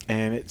 right,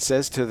 and it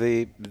says to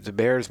the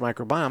bear's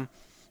microbiome,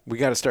 we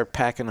got to start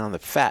packing on the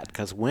fat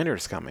because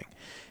winter's coming.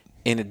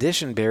 In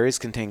addition, berries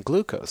contain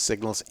glucose,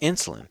 signals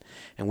insulin.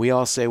 And we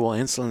all say, well,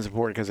 insulin's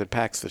important because it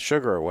packs the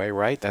sugar away,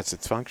 right? That's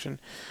its function.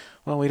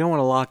 Well, we don't want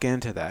to lock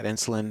into that.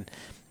 Insulin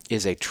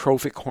is a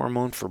trophic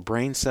hormone for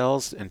brain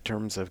cells in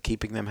terms of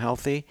keeping them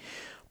healthy.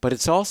 But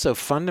it's also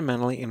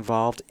fundamentally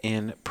involved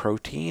in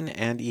protein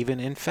and even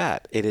in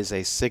fat. It is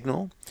a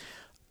signal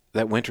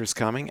that winter's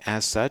coming.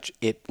 As such,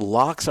 it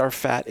locks our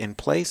fat in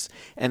place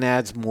and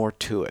adds more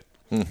to it.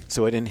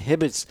 So it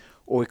inhibits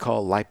what we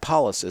call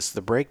lipolysis,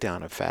 the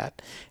breakdown of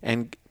fat,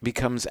 and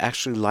becomes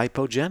actually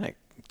lipogenic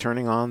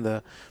turning on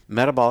the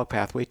metabolic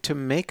pathway to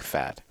make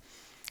fat.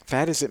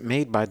 Fat isn't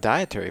made by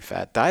dietary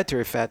fat.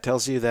 Dietary fat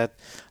tells you that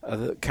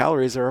the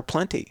calories are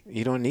aplenty.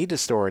 You don't need to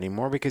store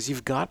anymore because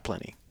you've got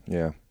plenty.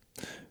 Yeah.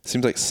 It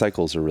seems like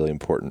cycles are really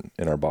important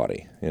in our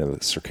body, the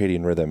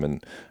circadian rhythm.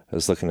 And I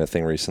was looking at a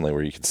thing recently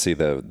where you could see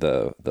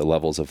the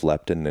levels of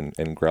leptin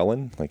and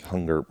ghrelin, like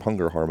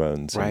hunger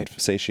hormones Right. and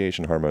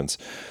satiation hormones.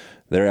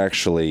 They're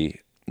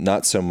actually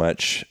not so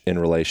much in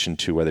relation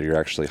to whether you're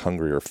actually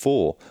hungry or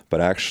full, but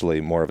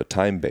actually more of a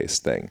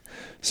time-based thing.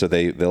 So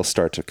they'll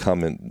start to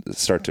come and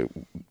start to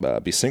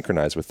be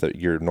synchronized with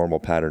your normal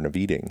pattern of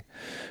eating.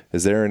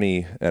 Is there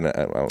any? And I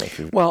don't know if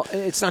you. Well,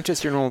 it's not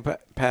just your normal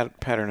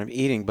pattern of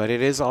eating, but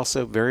it is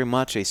also very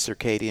much a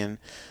circadian,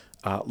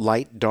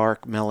 light,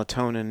 dark,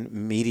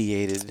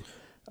 melatonin-mediated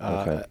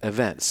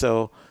event.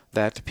 So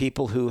that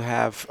people who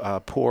have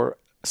poor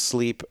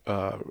sleep,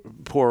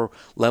 poor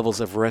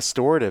levels of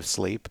restorative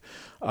sleep,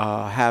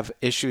 have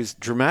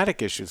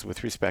dramatic issues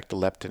with respect to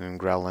leptin and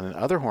ghrelin and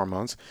other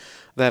hormones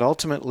that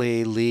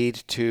ultimately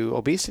lead to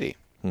obesity.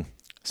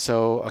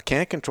 So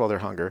can't control their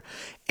hunger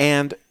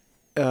and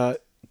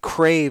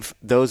crave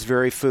those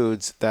very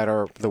foods that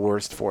are the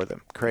worst for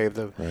them, crave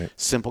the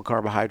simple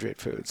carbohydrate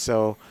foods.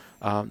 So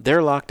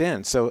they're locked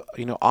in. So,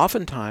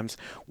 oftentimes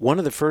one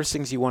of the first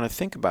things you want to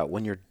think about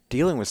when you're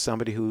dealing with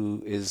somebody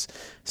who is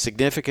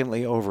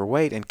significantly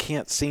overweight and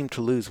can't seem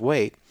to lose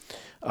weight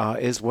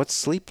is what's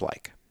sleep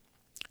like.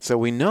 So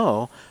we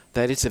know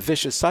that it's a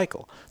vicious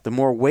cycle. The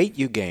more weight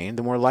you gain,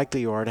 the more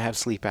likely you are to have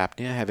sleep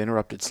apnea, have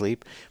interrupted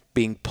sleep,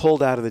 being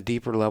pulled out of the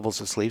deeper levels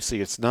of sleep, so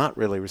it's not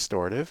really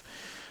restorative.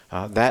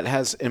 That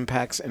has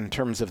impacts in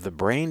terms of the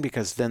brain,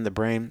 because then the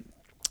brain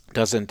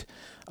doesn't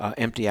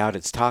empty out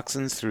its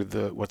toxins through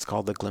what's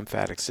called the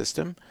glymphatic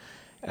system.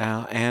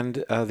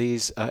 And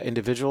these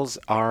individuals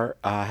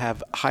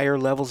have higher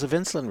levels of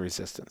insulin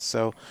resistance.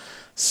 So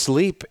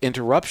sleep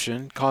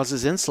interruption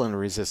causes insulin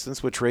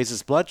resistance, which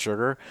raises blood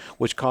sugar,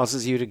 which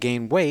causes you to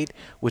gain weight,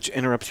 which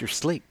interrupts your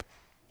sleep.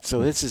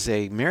 So this is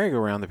a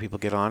merry-go-round that people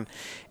get on,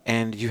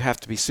 and you have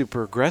to be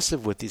super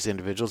aggressive with these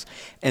individuals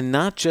and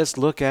not just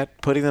look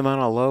at putting them on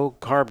a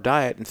low-carb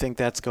diet and think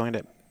that's going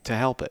to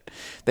help it.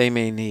 They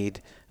may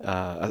need,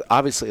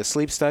 obviously, a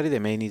sleep study. They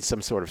may need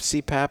some sort of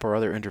CPAP or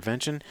other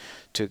intervention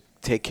to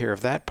take care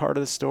of that part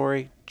of the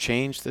story,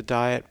 change the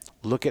diet,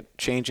 look at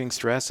changing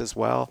stress as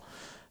well.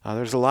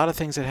 There's a lot of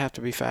things that have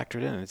to be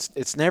factored in.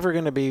 It's never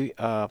going to be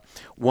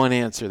one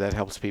answer that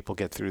helps people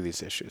get through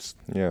these issues.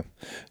 Yeah.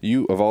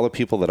 You, of all the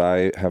people that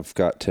I have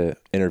got to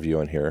interview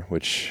on here,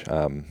 which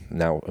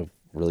now have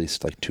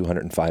released like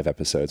 205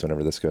 episodes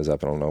whenever this goes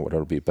up, I don't know what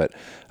it'll be, but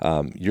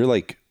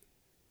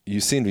you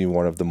seem to be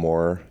one of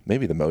the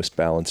maybe the most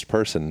balanced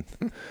person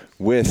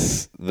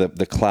with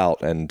the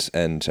clout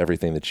and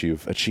everything that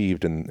you've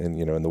achieved in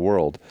the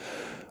world.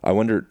 I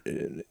wonder,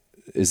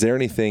 is there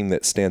anything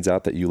that stands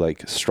out that you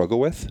struggle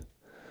with?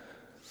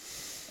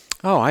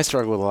 Oh, I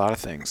struggle with a lot of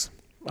things.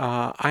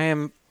 I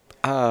am,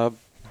 as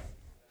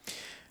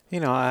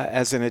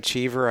an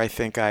achiever, I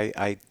think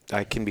I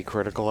can be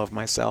critical of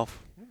myself.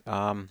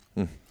 But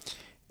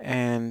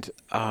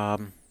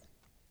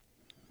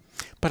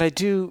I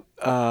do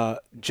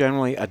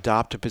generally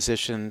adopt a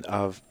position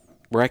of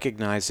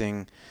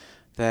recognizing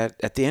that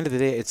at the end of the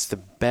day, it's the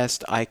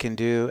best I can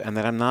do, and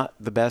that I'm not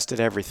the best at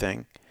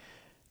everything.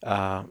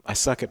 I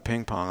suck at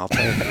ping pong. I'll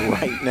tell you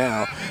that right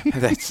now.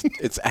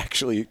 It's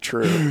actually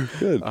true.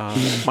 Good.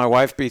 My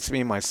wife beats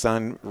me. My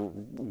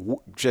son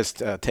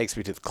just takes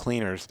me to the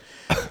cleaners.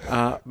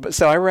 But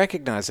so I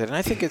recognize it, and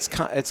I think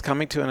it's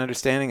coming to an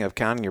understanding of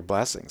counting your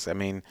blessings. I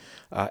mean,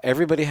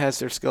 everybody has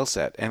their skill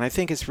set, and I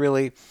think it's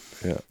really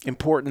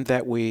important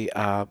that we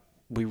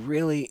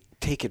really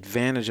take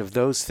advantage of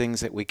those things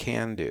that we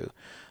can do,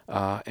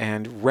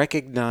 and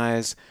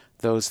recognize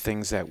those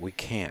things that we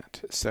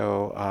can't.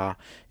 So,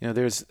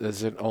 there's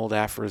an old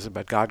aphorism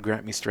about God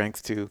grant me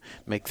strength to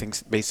make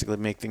things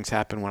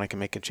happen when I can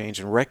make a change,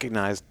 and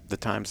recognize the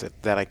times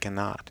that I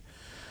cannot.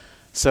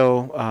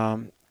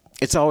 So,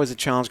 it's always a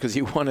challenge because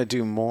you want to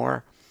do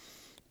more,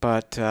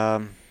 but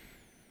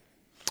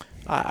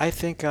I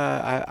think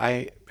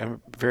I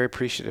am very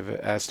appreciative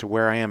as to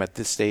where I am at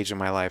this stage in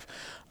my life.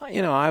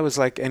 I was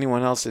like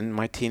anyone else in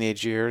my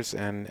teenage years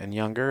and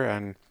younger,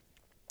 and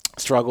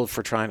struggled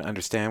for trying to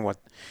understand what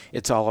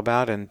it's all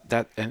about, and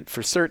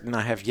for certain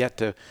I have yet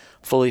to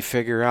fully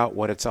figure out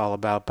what it's all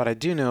about. But I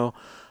do know,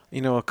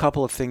 a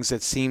couple of things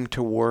that seem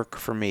to work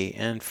for me.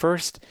 And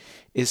first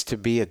is to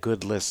be a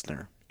good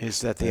listener.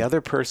 Is that the other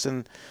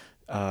person,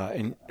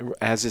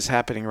 as is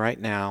happening right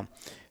now,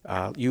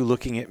 you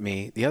looking at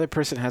me, the other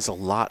person has a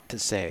lot to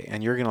say,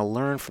 and you're going to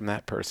learn from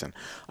that person.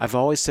 I've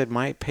always said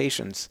my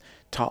patients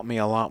taught me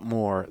a lot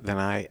more than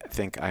I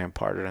think I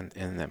imparted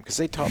in them, because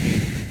they taught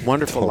me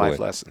wonderful life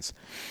lessons.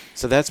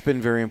 So that's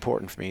been very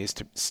important for me, is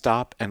to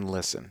stop and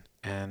listen.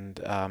 And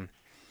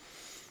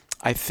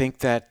I think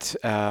that,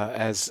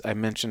 as I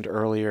mentioned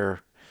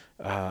earlier,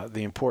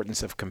 the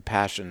importance of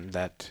compassion,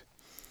 that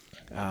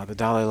the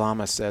Dalai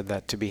Lama said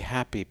that to be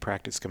happy,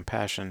 practice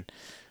compassion.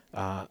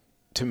 To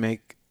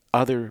make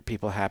other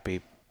people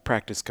happy,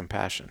 practice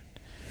compassion.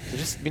 So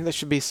just, that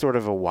should be sort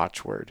of a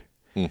watchword.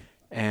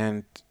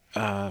 And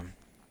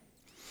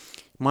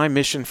my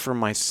mission for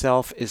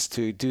myself is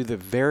to do the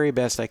very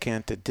best I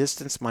can to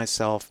distance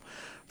myself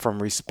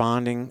from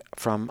responding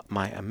from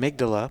my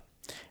amygdala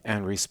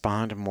and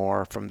respond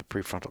more from the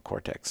prefrontal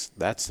cortex.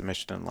 That's the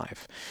mission in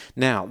life.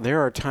 Now,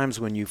 there are times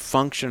when you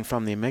function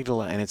from the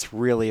amygdala and it's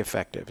really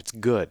effective. It's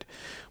good.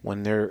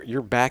 When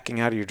you're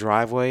backing out of your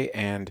driveway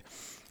and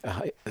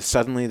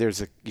suddenly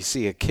you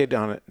see a kid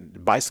on a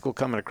bicycle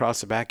coming across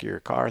the back of your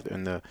car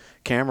in the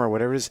camera or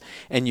whatever it is,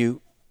 and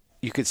you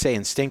could say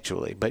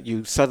instinctually, but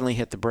you suddenly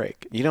hit the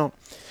brake. You don't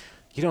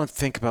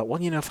think about,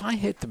 well, if I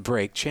hit the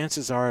brake,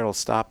 chances are it'll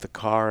stop the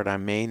car and I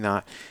may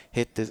not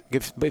hit the.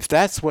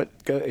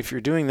 If you're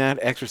doing that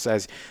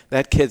exercise,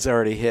 that kid's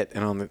already hit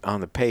and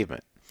on the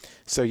pavement.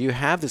 So you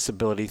have this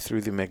ability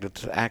through the amygdala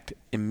to act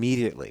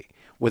immediately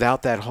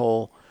without that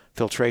whole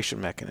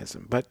filtration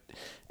mechanism. But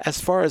as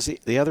far as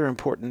the other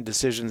important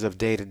decisions of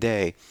day to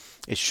day,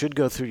 it should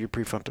go through your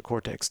prefrontal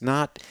cortex,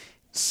 not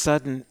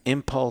sudden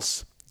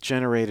impulse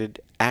generated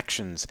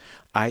actions,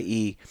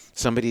 i.e.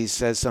 somebody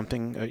says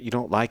something you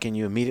don't like and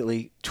you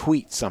immediately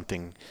tweet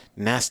something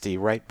nasty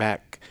right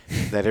back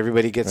that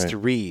everybody gets to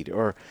read,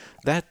 or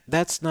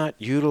that's not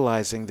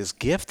utilizing this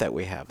gift that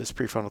we have, this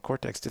prefrontal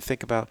cortex, to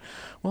think about,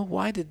 well,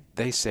 why did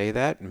they say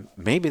that?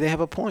 Maybe they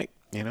have a point.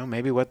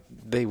 Maybe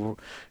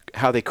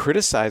how they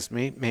criticized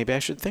me, maybe I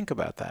should think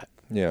about that.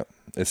 Yeah.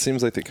 It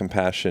seems like the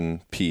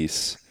compassion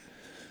piece,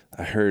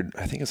 I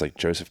think it's like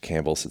Joseph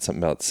Campbell said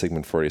something about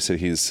Sigmund Freud. He said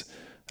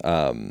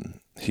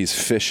he's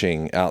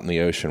fishing out in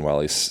the ocean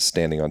while he's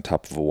standing on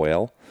top of a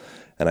whale.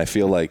 And I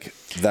feel like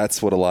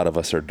that's what a lot of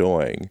us are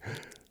doing.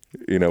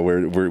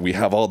 Where we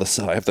have all this,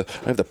 I have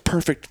the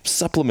perfect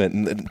supplement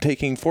and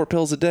taking 4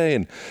 pills a day.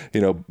 And,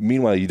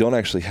 meanwhile, you haven't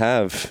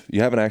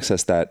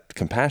accessed that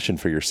compassion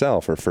for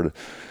yourself or for,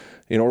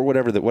 or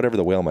whatever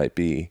the whale might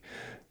be.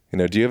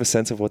 Do you have a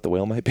sense of what the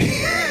whale might be?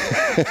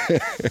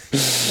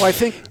 Well, I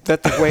think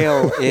that the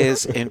whale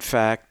is, in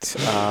fact,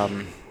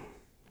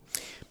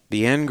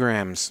 the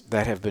engrams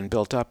that have been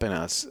built up in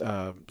us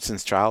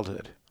since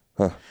childhood,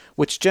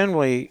 which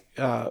generally,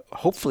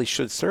 hopefully,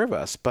 should serve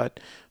us. But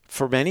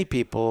for many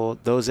people,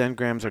 those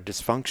engrams are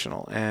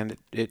dysfunctional, and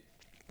it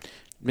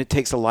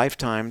takes a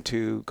lifetime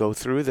to go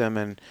through them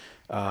and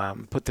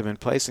put them in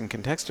place and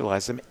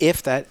contextualize them,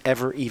 if that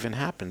ever even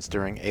happens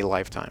during a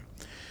lifetime.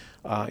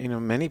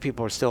 Many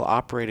people are still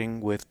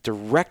operating with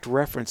direct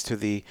reference to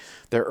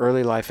their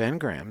early life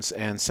engrams,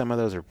 and some of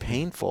those are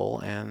painful,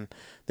 and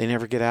they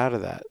never get out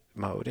of that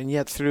mode. And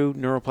yet through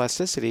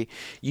neuroplasticity,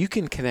 you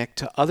can connect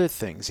to other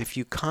things if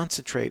you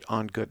concentrate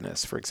on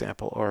goodness, for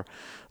example, or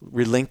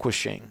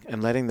relinquishing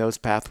and letting those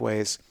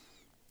pathways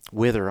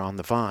wither on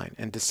the vine,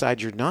 and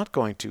decide you're not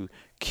going to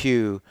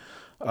cue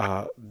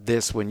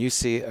this when you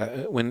see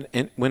when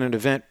an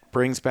event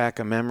brings back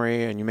a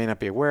memory and you may not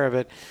be aware of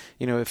it.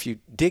 If you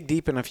dig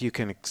deep enough, you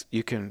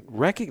can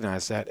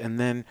recognize that, and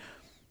then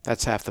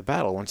that's half the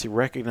battle. Once you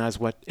recognize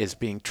what is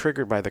being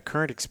triggered by the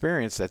current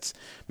experience that's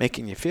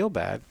making you feel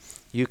bad,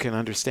 you can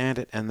understand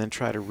it and then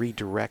try to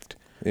redirect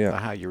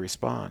how you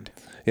respond.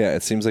 Yeah,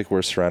 it seems like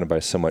we're surrounded by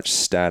so much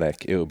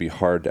static. It would be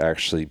hard to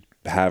actually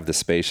have the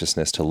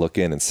spaciousness to look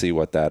in and see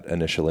what that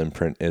initial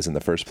imprint is in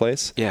the first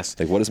place. Yes.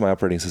 Like, what does my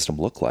operating system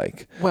look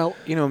like? Well,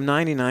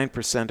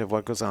 99% of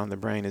what goes on in the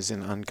brain is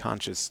in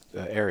unconscious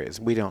areas.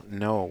 We don't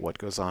know what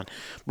goes on.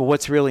 But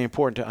what's really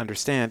important to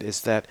understand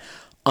is that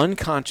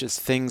unconscious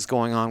things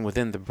going on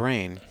within the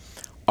brain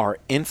are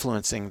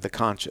influencing the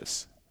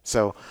conscious.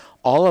 So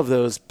all of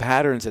those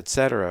patterns,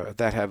 etc.,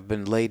 that have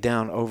been laid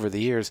down over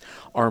the years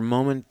are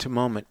moment to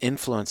moment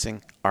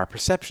influencing our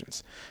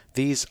perceptions.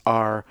 These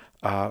are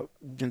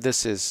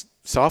this is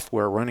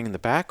software running in the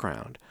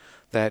background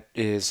that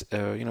is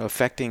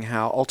affecting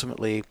how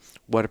ultimately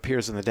what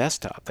appears on the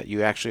desktop that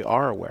you actually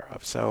are aware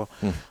of. So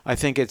I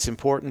think it's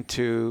important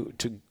to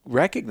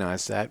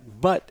recognize that,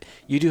 but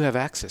you do have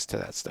access to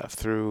that stuff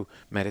through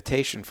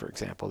meditation, for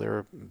example. There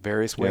are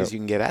various ways you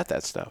can get at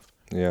that stuff.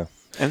 Yeah.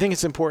 And I think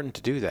it's important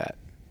to do that.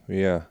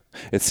 Yeah.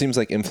 It seems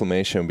like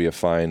inflammation would be a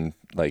fine,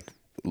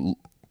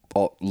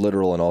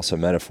 literal and also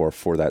metaphor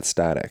for that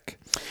static.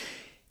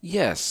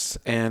 Yes,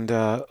 and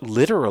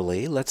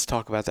literally, let's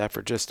talk about that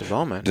for just a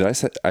moment. Did I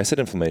said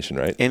inflammation,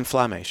 right?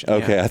 Inflammation.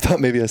 Okay, yeah. I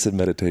thought maybe I said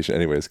meditation.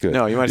 Anyways, good.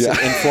 No, you might have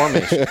said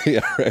inflammation. Yeah,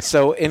 right.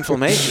 So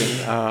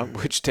inflammation,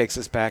 which takes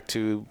us back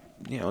to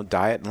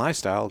diet and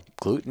lifestyle,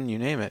 gluten, you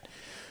name it.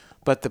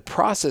 But the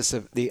process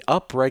of the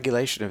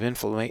upregulation of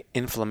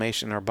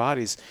inflammation in our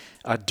bodies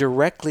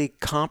directly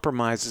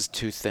compromises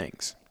two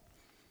things.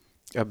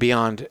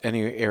 Beyond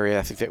any area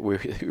I think that we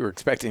were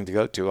expecting to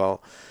go to,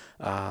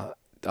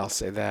 I'll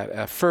say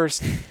that.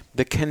 First,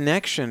 the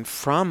connection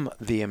from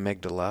the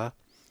amygdala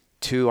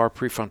to our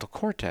prefrontal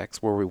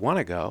cortex, where we want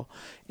to go,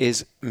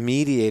 is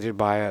mediated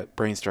by a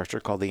brain structure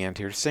called the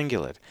anterior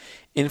cingulate.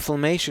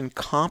 Inflammation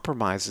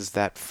compromises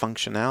that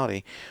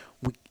functionality.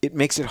 It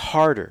makes it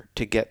harder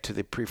to get to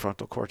the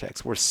prefrontal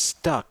cortex. We're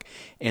stuck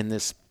in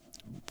this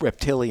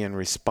reptilian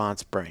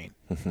response brain.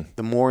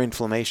 The more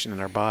inflammation in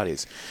our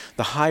bodies,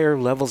 the higher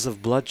levels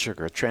of blood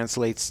sugar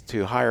translates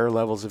to higher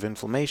levels of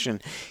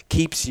inflammation,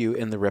 keeps you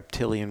in the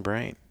reptilian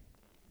brain.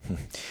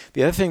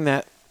 The other thing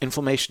that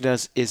inflammation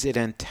does is it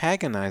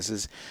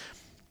antagonizes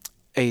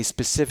a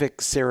specific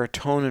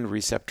serotonin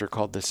receptor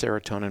called the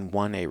serotonin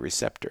 1A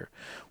receptor,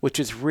 which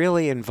is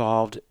really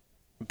involved,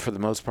 for the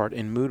most part,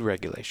 in mood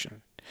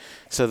regulation.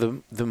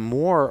 So the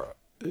more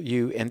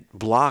you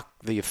block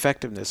the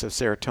effectiveness of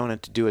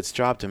serotonin to do its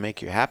job to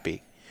make you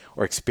happy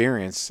or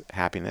experience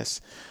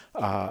happiness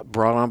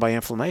brought on by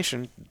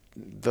inflammation,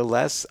 the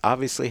less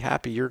obviously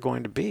happy you're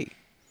going to be.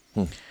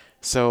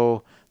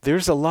 So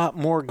there's a lot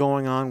more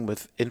going on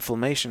with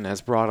inflammation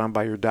as brought on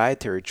by your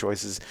dietary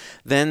choices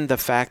than the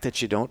fact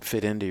that you don't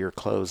fit into your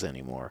clothes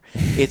anymore.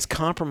 It's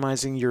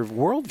compromising your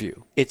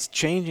worldview. It's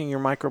changing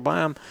your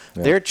microbiome.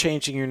 Yeah. They're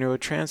changing your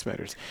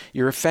neurotransmitters.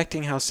 You're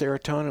affecting how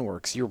serotonin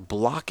works. You're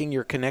blocking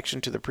your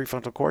connection to the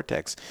prefrontal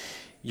cortex.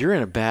 You're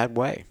in a bad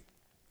way.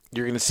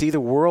 You're going to see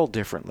the world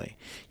differently.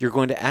 You're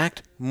going to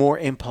act more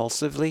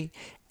impulsively,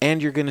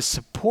 and you're going to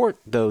support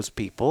those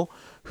people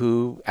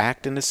who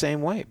act in the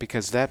same way,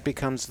 because that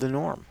becomes the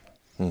norm.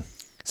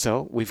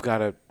 So we've got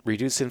to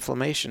reduce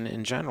inflammation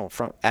in general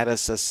at a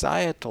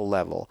societal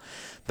level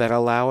that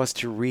allow us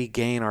to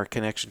regain our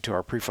connection to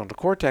our prefrontal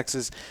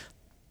cortexes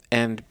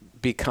and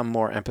become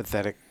more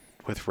empathetic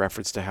with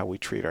reference to how we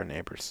treat our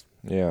neighbors.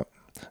 Yeah.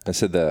 I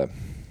said the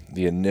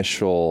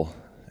initial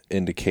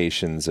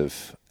indications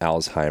of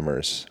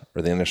Alzheimer's,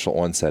 or the initial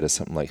onset, is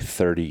something like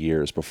 30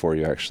 years before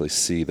you actually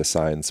see the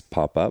signs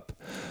pop up.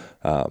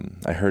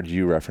 I heard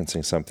you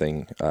referencing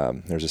something.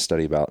 There's a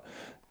study about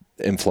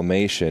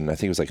inflammation. I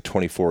think it was like a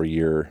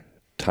 24-year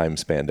time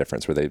span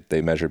difference where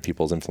they measured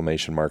people's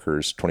inflammation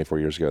markers 24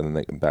 years ago and then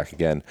they come back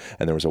again.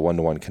 And there was a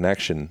 1-to-1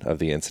 connection of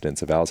the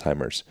incidence of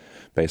Alzheimer's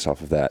based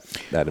off of that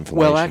inflammation.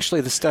 Well, actually,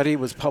 the study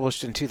was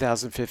published in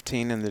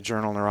 2015 in the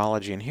journal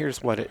Neurology, and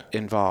here's what it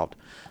involved.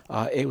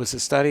 It was a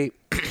study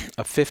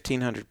of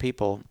 1,500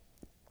 people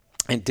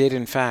and did,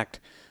 in fact,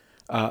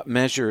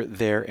 measure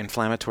their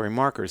inflammatory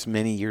markers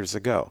many years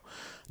ago.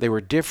 They were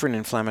different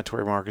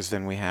inflammatory markers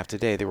than we have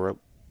today. They were,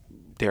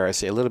 dare I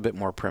say, a little bit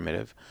more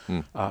primitive.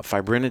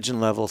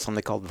 Fibrinogen levels,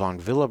 something called von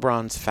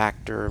Willebrand's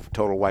factor,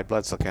 total white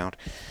blood cell count,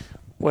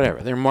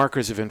 whatever. They're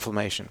markers of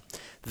inflammation.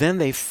 Then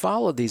they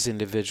followed these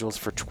individuals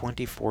for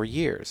 24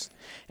 years,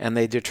 and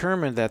they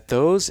determined that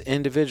those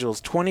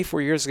individuals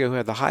 24 years ago who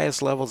had the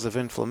highest levels of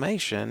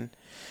inflammation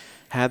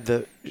had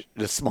the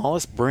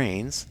smallest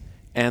brains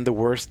and the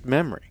worst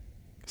memory.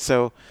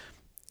 So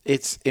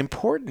it's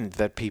important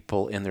that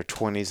people in their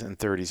 20s and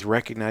 30s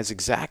recognize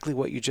exactly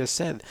what you just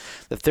said,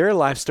 that their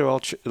lifestyle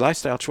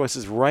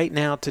choices right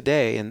now,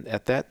 today, and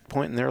at that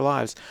point in their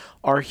lives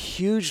are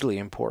hugely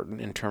important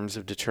in terms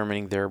of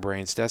determining their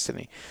brain's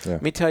destiny. Yeah.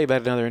 Let me tell you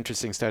about another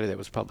interesting study that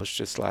was published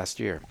just last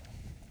year.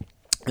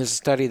 There's a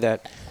study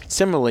that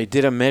similarly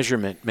did a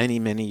measurement many,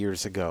 many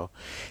years ago.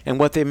 And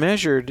what they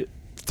measured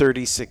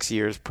 36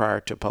 years prior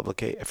to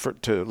looking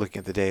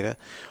at the data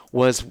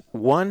was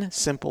one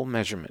simple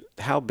measurement.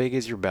 How big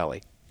is your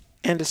belly?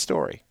 End of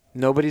story.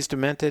 Nobody's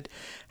demented.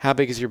 How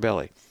big is your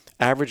belly?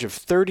 Average of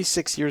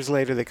 36 years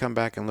later, they come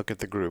back and look at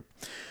the group.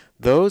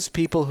 Those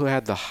people who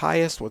had the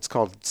highest, what's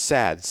called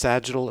SAD,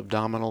 sagittal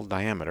abdominal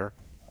diameter,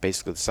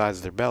 basically the size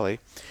of their belly,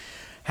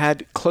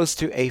 had close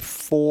to a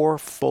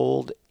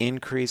 4-fold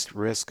increased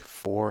risk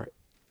for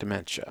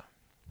dementia.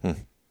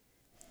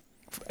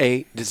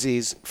 A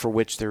disease for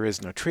which there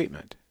is no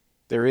treatment.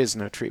 There is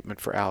no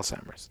treatment for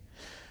Alzheimer's.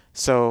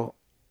 So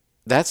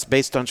that's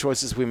based on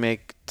choices we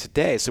make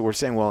today. So we're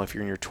saying, well, if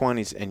you're in your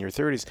 20s and your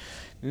 30s,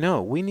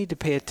 no, we need to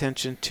pay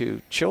attention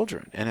to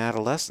children and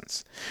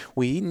adolescents.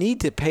 We need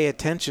to pay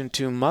attention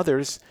to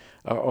mothers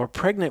or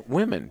pregnant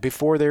women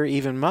before they're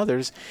even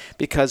mothers,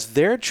 because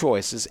their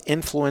choices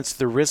influence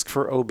the risk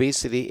for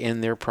obesity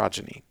in their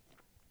progeny.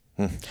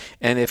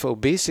 And if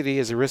obesity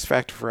is a risk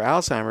factor for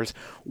Alzheimer's,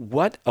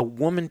 what a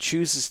woman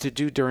chooses to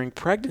do during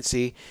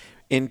pregnancy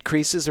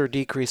increases or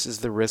decreases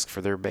the risk for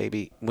their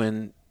baby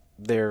when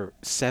they're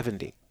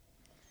 70.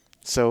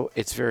 So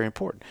it's very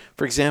important.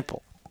 For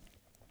example,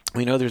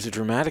 we know there's a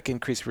dramatic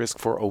increased risk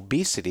for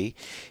obesity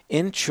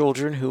in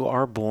children who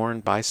are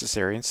born by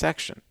cesarean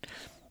section.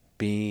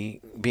 Being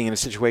in a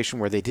situation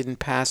where they didn't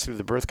pass through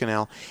the birth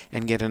canal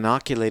and get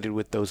inoculated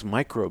with those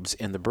microbes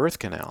in the birth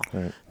canal,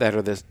 right,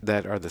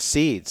 that are the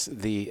seeds,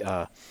 the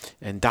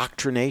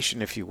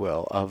indoctrination, if you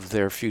will, of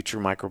their future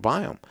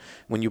microbiome.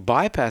 When you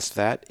bypass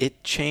that,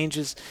 it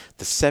changes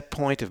the set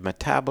point of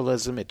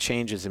metabolism, it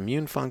changes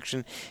immune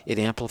function, it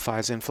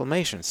amplifies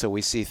inflammation. So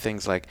we see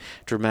things like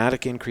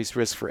dramatic increased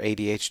risk for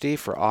ADHD,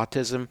 for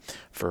autism,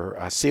 for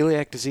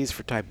celiac disease,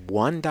 for type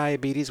 1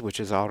 diabetes,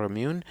 which is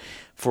autoimmune,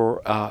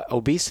 for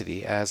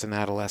obesity as an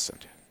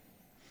adolescent.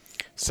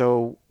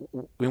 So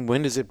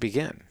when does it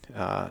begin?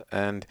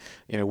 And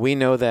we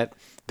know that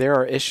there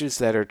are issues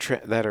that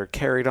are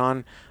carried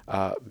on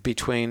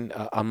between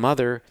a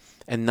mother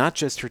and not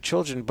just her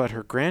children but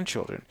her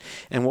grandchildren.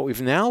 And what we've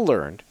now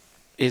learned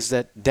is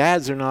that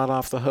dads are not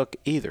off the hook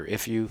either.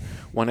 If you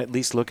want to at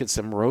least look at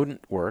some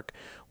rodent work,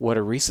 what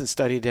a recent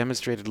study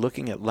demonstrated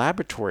looking at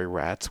laboratory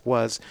rats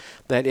was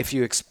that if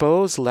you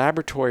expose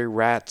laboratory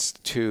rats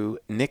to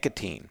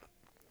nicotine,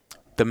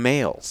 the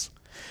males,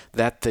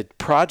 that the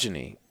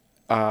progeny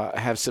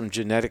have some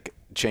genetic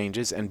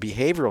changes and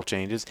behavioral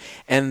changes,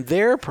 and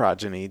their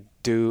progeny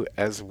do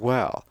as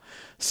well.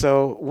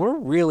 So we're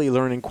really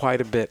learning quite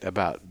a bit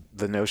about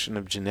the notion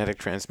of genetic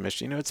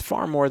transmission. You know, it's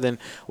far more than,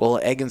 well,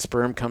 egg and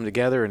sperm come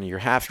together and you're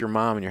half your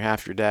mom and you're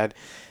half your dad.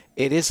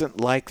 It isn't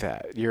like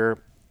that. You're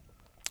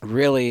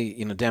really,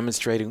 you know,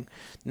 demonstrating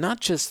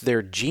not just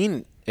their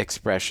gene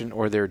expression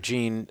or their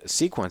gene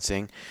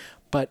sequencing,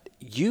 but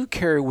you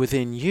carry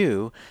within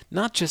you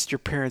not just your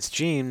parents'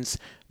 genes,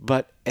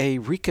 but a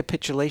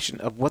recapitulation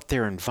of what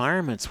their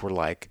environments were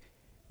like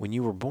when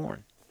you were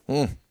born.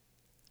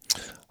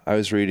 I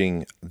was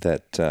reading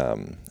that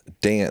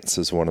dance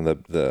is one of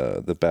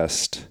the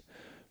best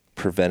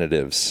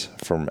preventatives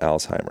from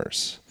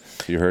Alzheimer's.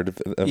 You heard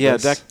of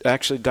this?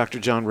 Actually, Dr.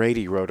 John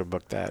Rady wrote a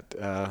book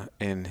that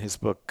in his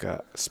book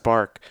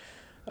Spark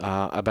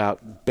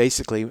about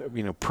basically,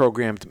 you know,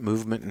 programmed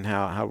movement and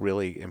how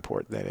really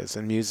important that is,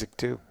 and music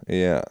too.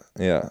 Yeah.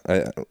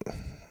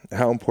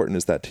 How important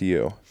is that to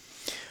you?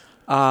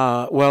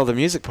 Well, the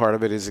music part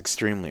of it is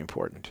extremely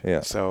important.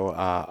 Yeah. So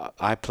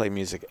I play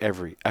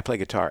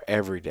guitar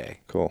every day.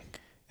 Cool.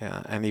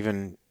 Yeah, and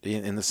even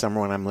in the summer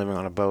when I'm living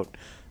on a boat,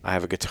 I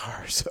have a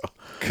guitar. So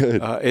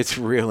good. It's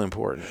real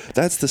important.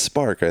 That's the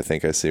spark I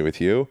think I see with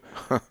you.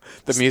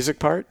 The music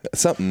part?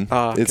 Something.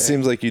 Okay. It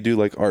seems like you do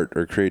like art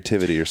or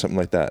creativity or something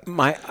like that.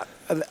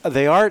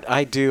 The art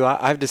I do,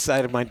 I've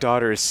decided my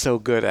daughter is so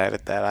good at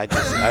it that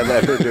I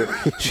let her do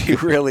it. She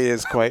really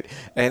is quite.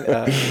 And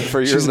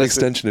for your She's an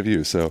extension of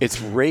you, so. It's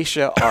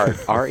Reisha Art,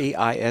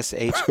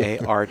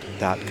 REISHA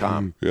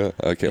art.com. Yeah,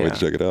 I can't wait to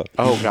check it out.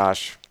 Oh,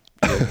 gosh.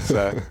 It's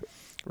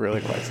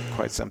really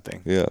quite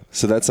something. Yeah,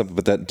 so that's something.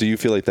 But do you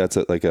feel like that's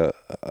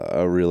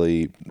a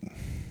really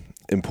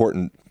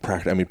important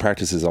practice? I mean,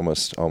 practice is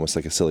almost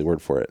like a silly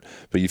word for it,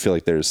 but you feel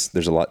like there's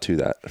a lot to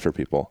that for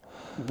people.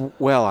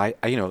 Well, I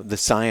you know, the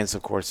science,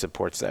 of course,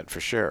 supports that for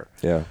sure.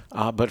 Yeah.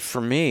 But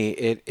for me,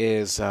 it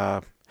is.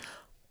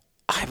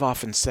 I've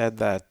often said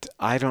that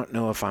I don't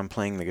know if I'm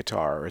playing the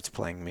guitar or it's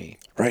playing me.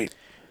 Right.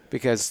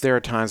 Because there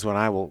are times when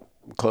I will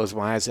close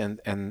my eyes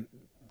and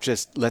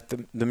just let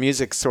the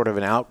music sort of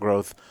an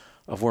outgrowth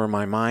of where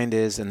my mind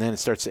is, and then it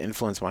starts to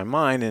influence my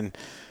mind, and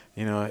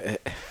you know,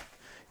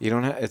 you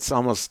don't have. It's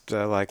almost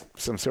like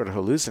some sort of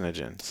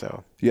hallucinogen.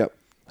 So. Yep.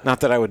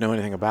 Not that I would know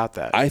anything about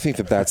that. I think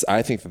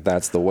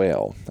that's the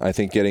whale. I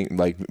think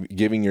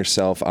giving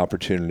yourself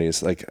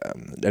opportunities. Like,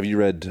 have you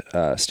read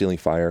Stealing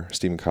Fire,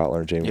 Stephen Kotler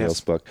and Jamie Wheel's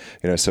book?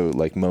 You know, so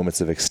like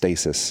moments of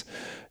ecstasis.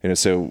 You know,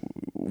 so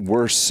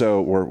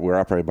we're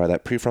operated by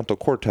that prefrontal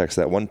cortex,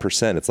 that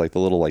 1%. It's like the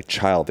little like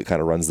child that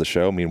kind of runs the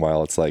show.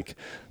 Meanwhile, it's like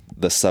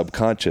the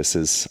subconscious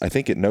is. I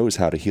think it knows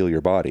how to heal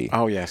your body.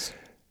 Oh yes.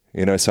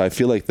 You know, so I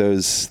feel like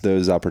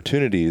those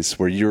opportunities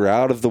where you're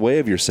out of the way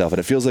of yourself and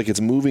it feels like it's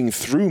moving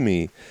through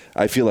me,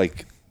 I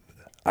think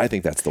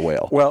that's the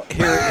whale. Well,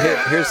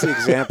 here's the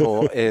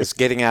example is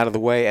getting out of the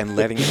way and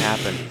letting it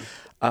happen.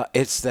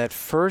 It's that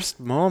first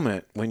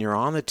moment when you're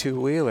on the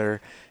two-wheeler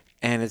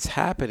and it's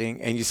happening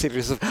and you say to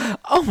yourself,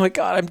 oh my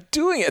God, I'm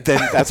doing it.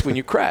 Then that's when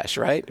you crash,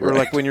 right? Or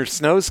like when you're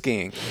snow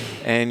skiing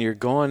and you're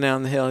going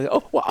down the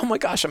hill. Oh my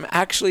gosh, I'm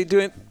actually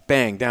doing it.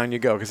 Bang, down you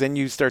go. Because then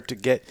you start to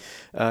get,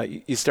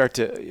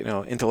 you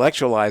know,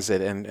 intellectualize it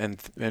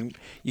and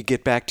you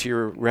get back to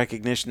your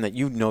recognition that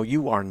you know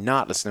you are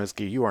not a snow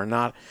skier. You are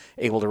not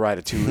able to ride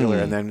a two-wheeler.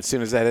 And then as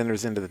soon as that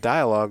enters into the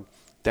dialogue,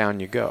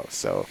 down you go.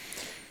 So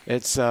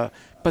it's...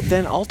 But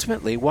then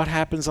ultimately, what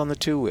happens on the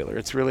two-wheeler?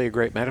 It's really a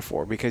great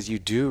metaphor because you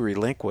do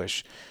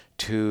relinquish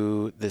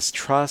to this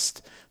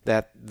trust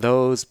that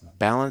those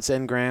balance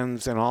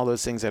engrams and all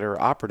those things that are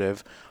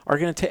operative are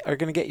going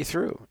to get you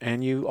through.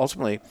 And you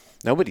ultimately,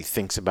 nobody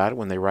thinks about it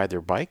when they ride their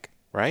bike,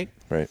 right?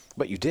 Right.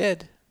 But you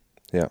did.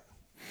 Yeah.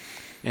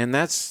 And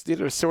that's, you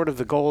know, sort of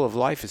the goal of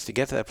life is to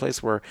get to that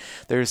place where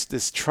there's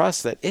this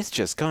trust that it's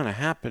just going to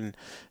happen.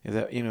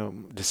 That, you know,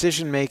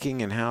 decision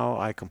making and how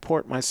I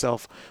comport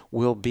myself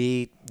will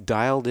be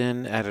dialed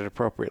in at an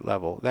appropriate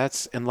level.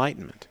 That's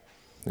enlightenment.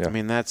 Yeah. I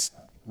mean, that's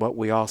what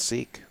we all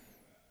seek.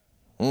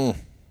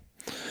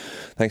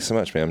 Thanks so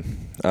much, man.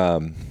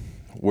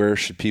 Where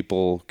should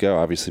people go?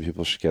 Obviously,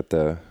 people should get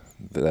the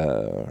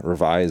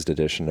revised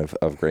edition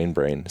of Grain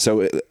Brain.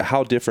 So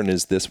how different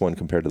is this one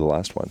compared to the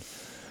last one?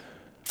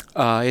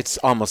 It's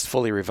almost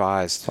fully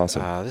revised.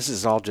 Awesome. This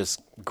is all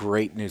just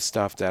great new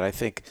stuff that I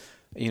think,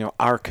 you know,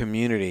 our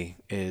community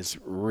is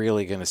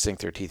really going to sink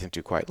their teeth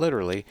into quite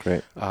literally.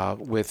 Great.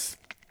 With,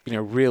 you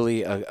know,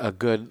 really a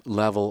good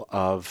level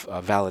of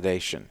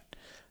validation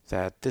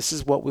that this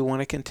is what we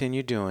want to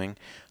continue doing.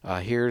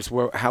 Here's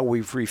how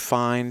we've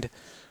refined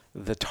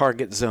the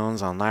target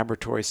zones on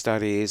laboratory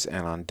studies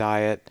and on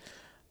diet.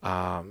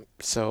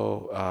 It's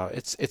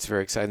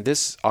very exciting.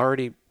 This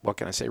already, what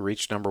can I say,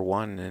 reached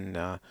 #1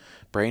 in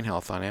brain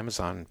health on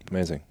Amazon.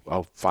 Amazing.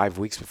 5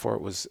 weeks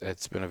before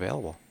it's been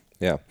available.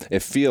 Yeah,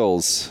 it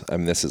feels. I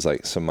mean, this is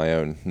like some of my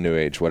own new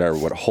age, whatever.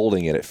 What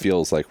holding it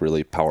feels like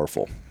really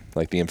powerful.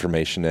 Like the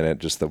information in it,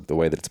 just the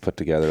way that it's put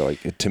together.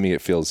 Like to me,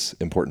 it feels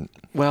important.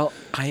 Well,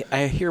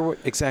 I hear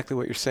exactly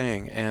what you're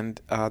saying, and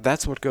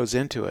that's what goes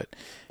into it.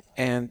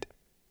 And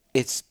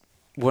it's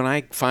when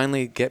I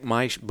finally get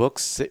my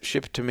books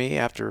shipped to me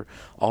after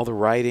all the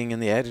writing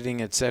and the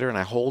editing, et cetera, and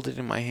I hold it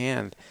in my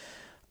hand,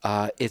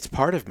 it's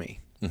part of me.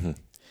 Mm-hmm.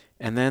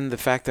 And then the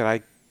fact that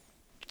I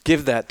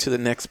give that to the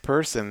next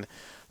person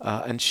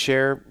and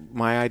share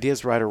my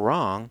ideas, right or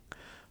wrong,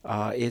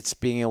 it's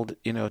being able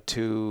to,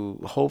 to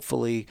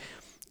hopefully,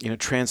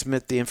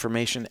 transmit the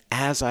information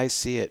as I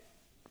see it.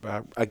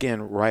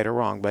 Again, right or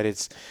wrong, but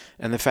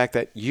and the fact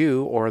that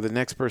you or the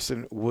next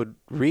person would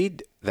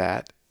read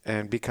that,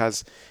 and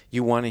because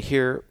you want to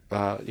hear,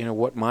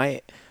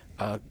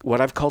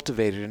 what I've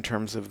cultivated in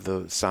terms of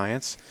the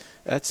science,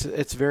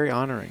 it's very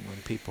honoring when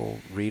people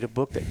read a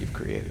book that you've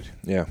created.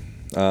 Yeah.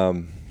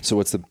 So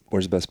where's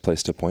the best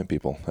place to point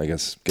people? I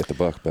guess get the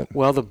book, but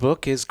well, the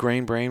book is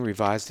Grain Brain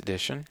Revised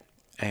Edition,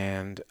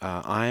 and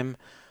I'm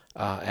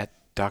at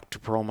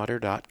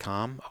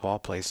drperlmutter.com of all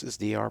places,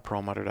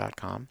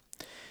 drperlmutter.com.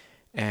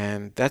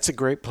 And that's a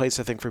great place,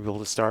 I think, for people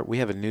to start. We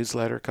have a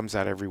newsletter, comes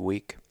out every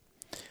week,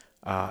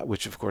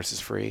 which, of course,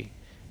 is free.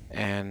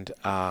 And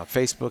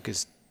Facebook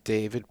is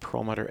David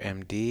Perlmutter,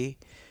 MD.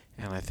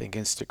 And I think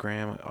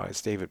Instagram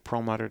is David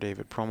Perlmutter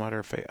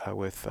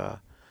with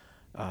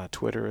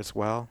Twitter as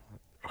well.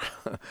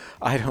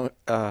 I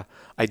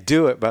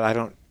do it, but I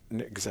don't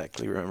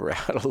exactly remember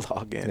how to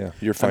log in. Yeah,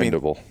 you're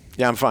findable.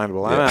 I'm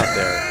findable. I'm out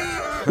there.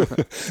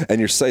 And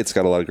your site's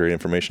got a lot of great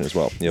information as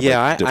well.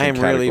 I am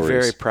really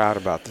very proud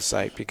about the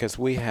site because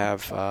we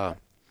have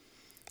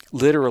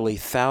literally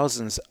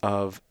thousands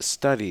of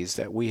studies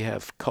that we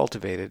have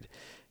cultivated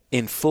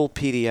in full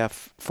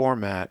PDF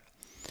format,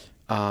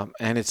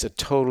 and it's a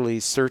totally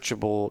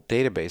searchable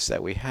database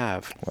that we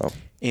have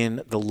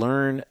in the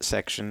Learn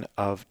section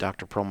of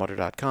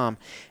drperlmutter.com,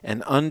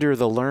 and under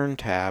the Learn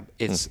tab,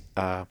 it's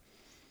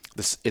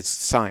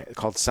science,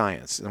 called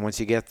Science. And once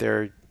you get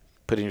there,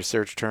 put in your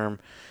search term.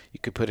 You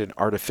could put in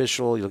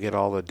artificial. You'll get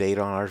all the data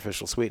on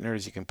artificial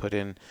sweeteners. You can put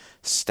in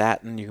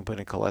statin. You can put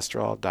in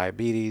cholesterol,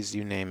 diabetes,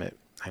 you name it,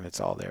 and it's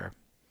all there.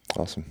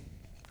 Awesome.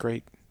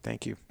 Great.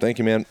 Thank you. Thank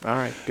you, man. All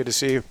right. Good to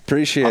see you.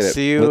 Appreciate it. I'll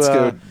see you Let's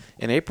go.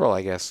 In April,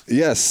 I guess.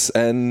 Yes,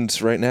 and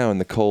right now in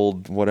the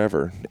cold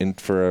whatever, in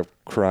for a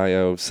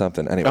cryo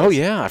something. Anyway. Oh,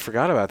 yeah. I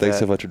forgot about that. Thanks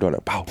so much for doing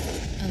it. Wow.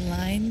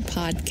 Align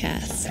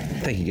Podcast.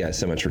 Thank you guys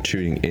so much for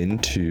tuning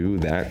into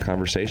that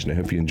conversation. I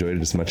hope you enjoyed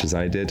it as much as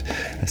I did.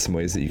 There's some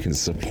ways that you can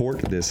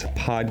support this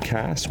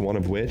podcast, one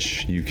of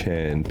which you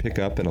can pick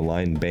up an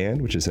Align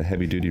band, which is a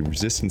heavy-duty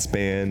resistance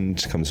band.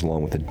 It comes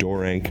along with a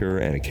door anchor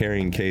and a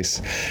carrying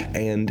case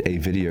and a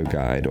video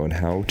guide on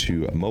how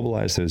to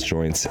mobilize those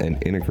joints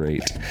and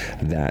integrate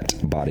that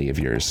body of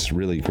yours.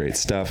 Really great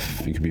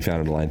stuff. You can be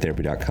found at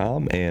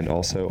aligntherapy.com and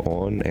also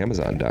on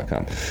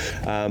amazon.com.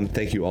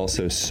 Thank you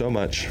also so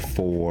much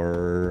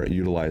for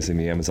utilizing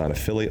the Amazon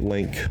affiliate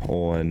link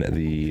on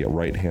the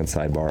right-hand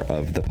sidebar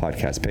of the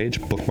podcast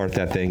page. Bookmark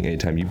that thing.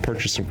 Anytime you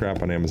purchase some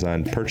crap on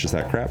Amazon, purchase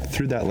that crap.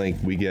 Through that link,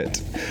 we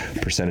get a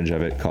percentage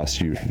of it.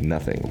 Costs you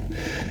nothing.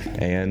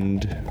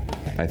 And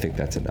I think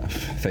that's enough.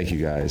 Thank you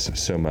guys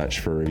so much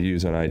for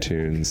reviews on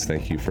iTunes.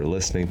 Thank you for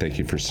listening. Thank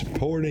you for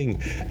supporting.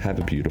 Have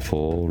a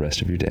beautiful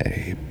rest of your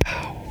day.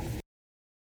 Pow.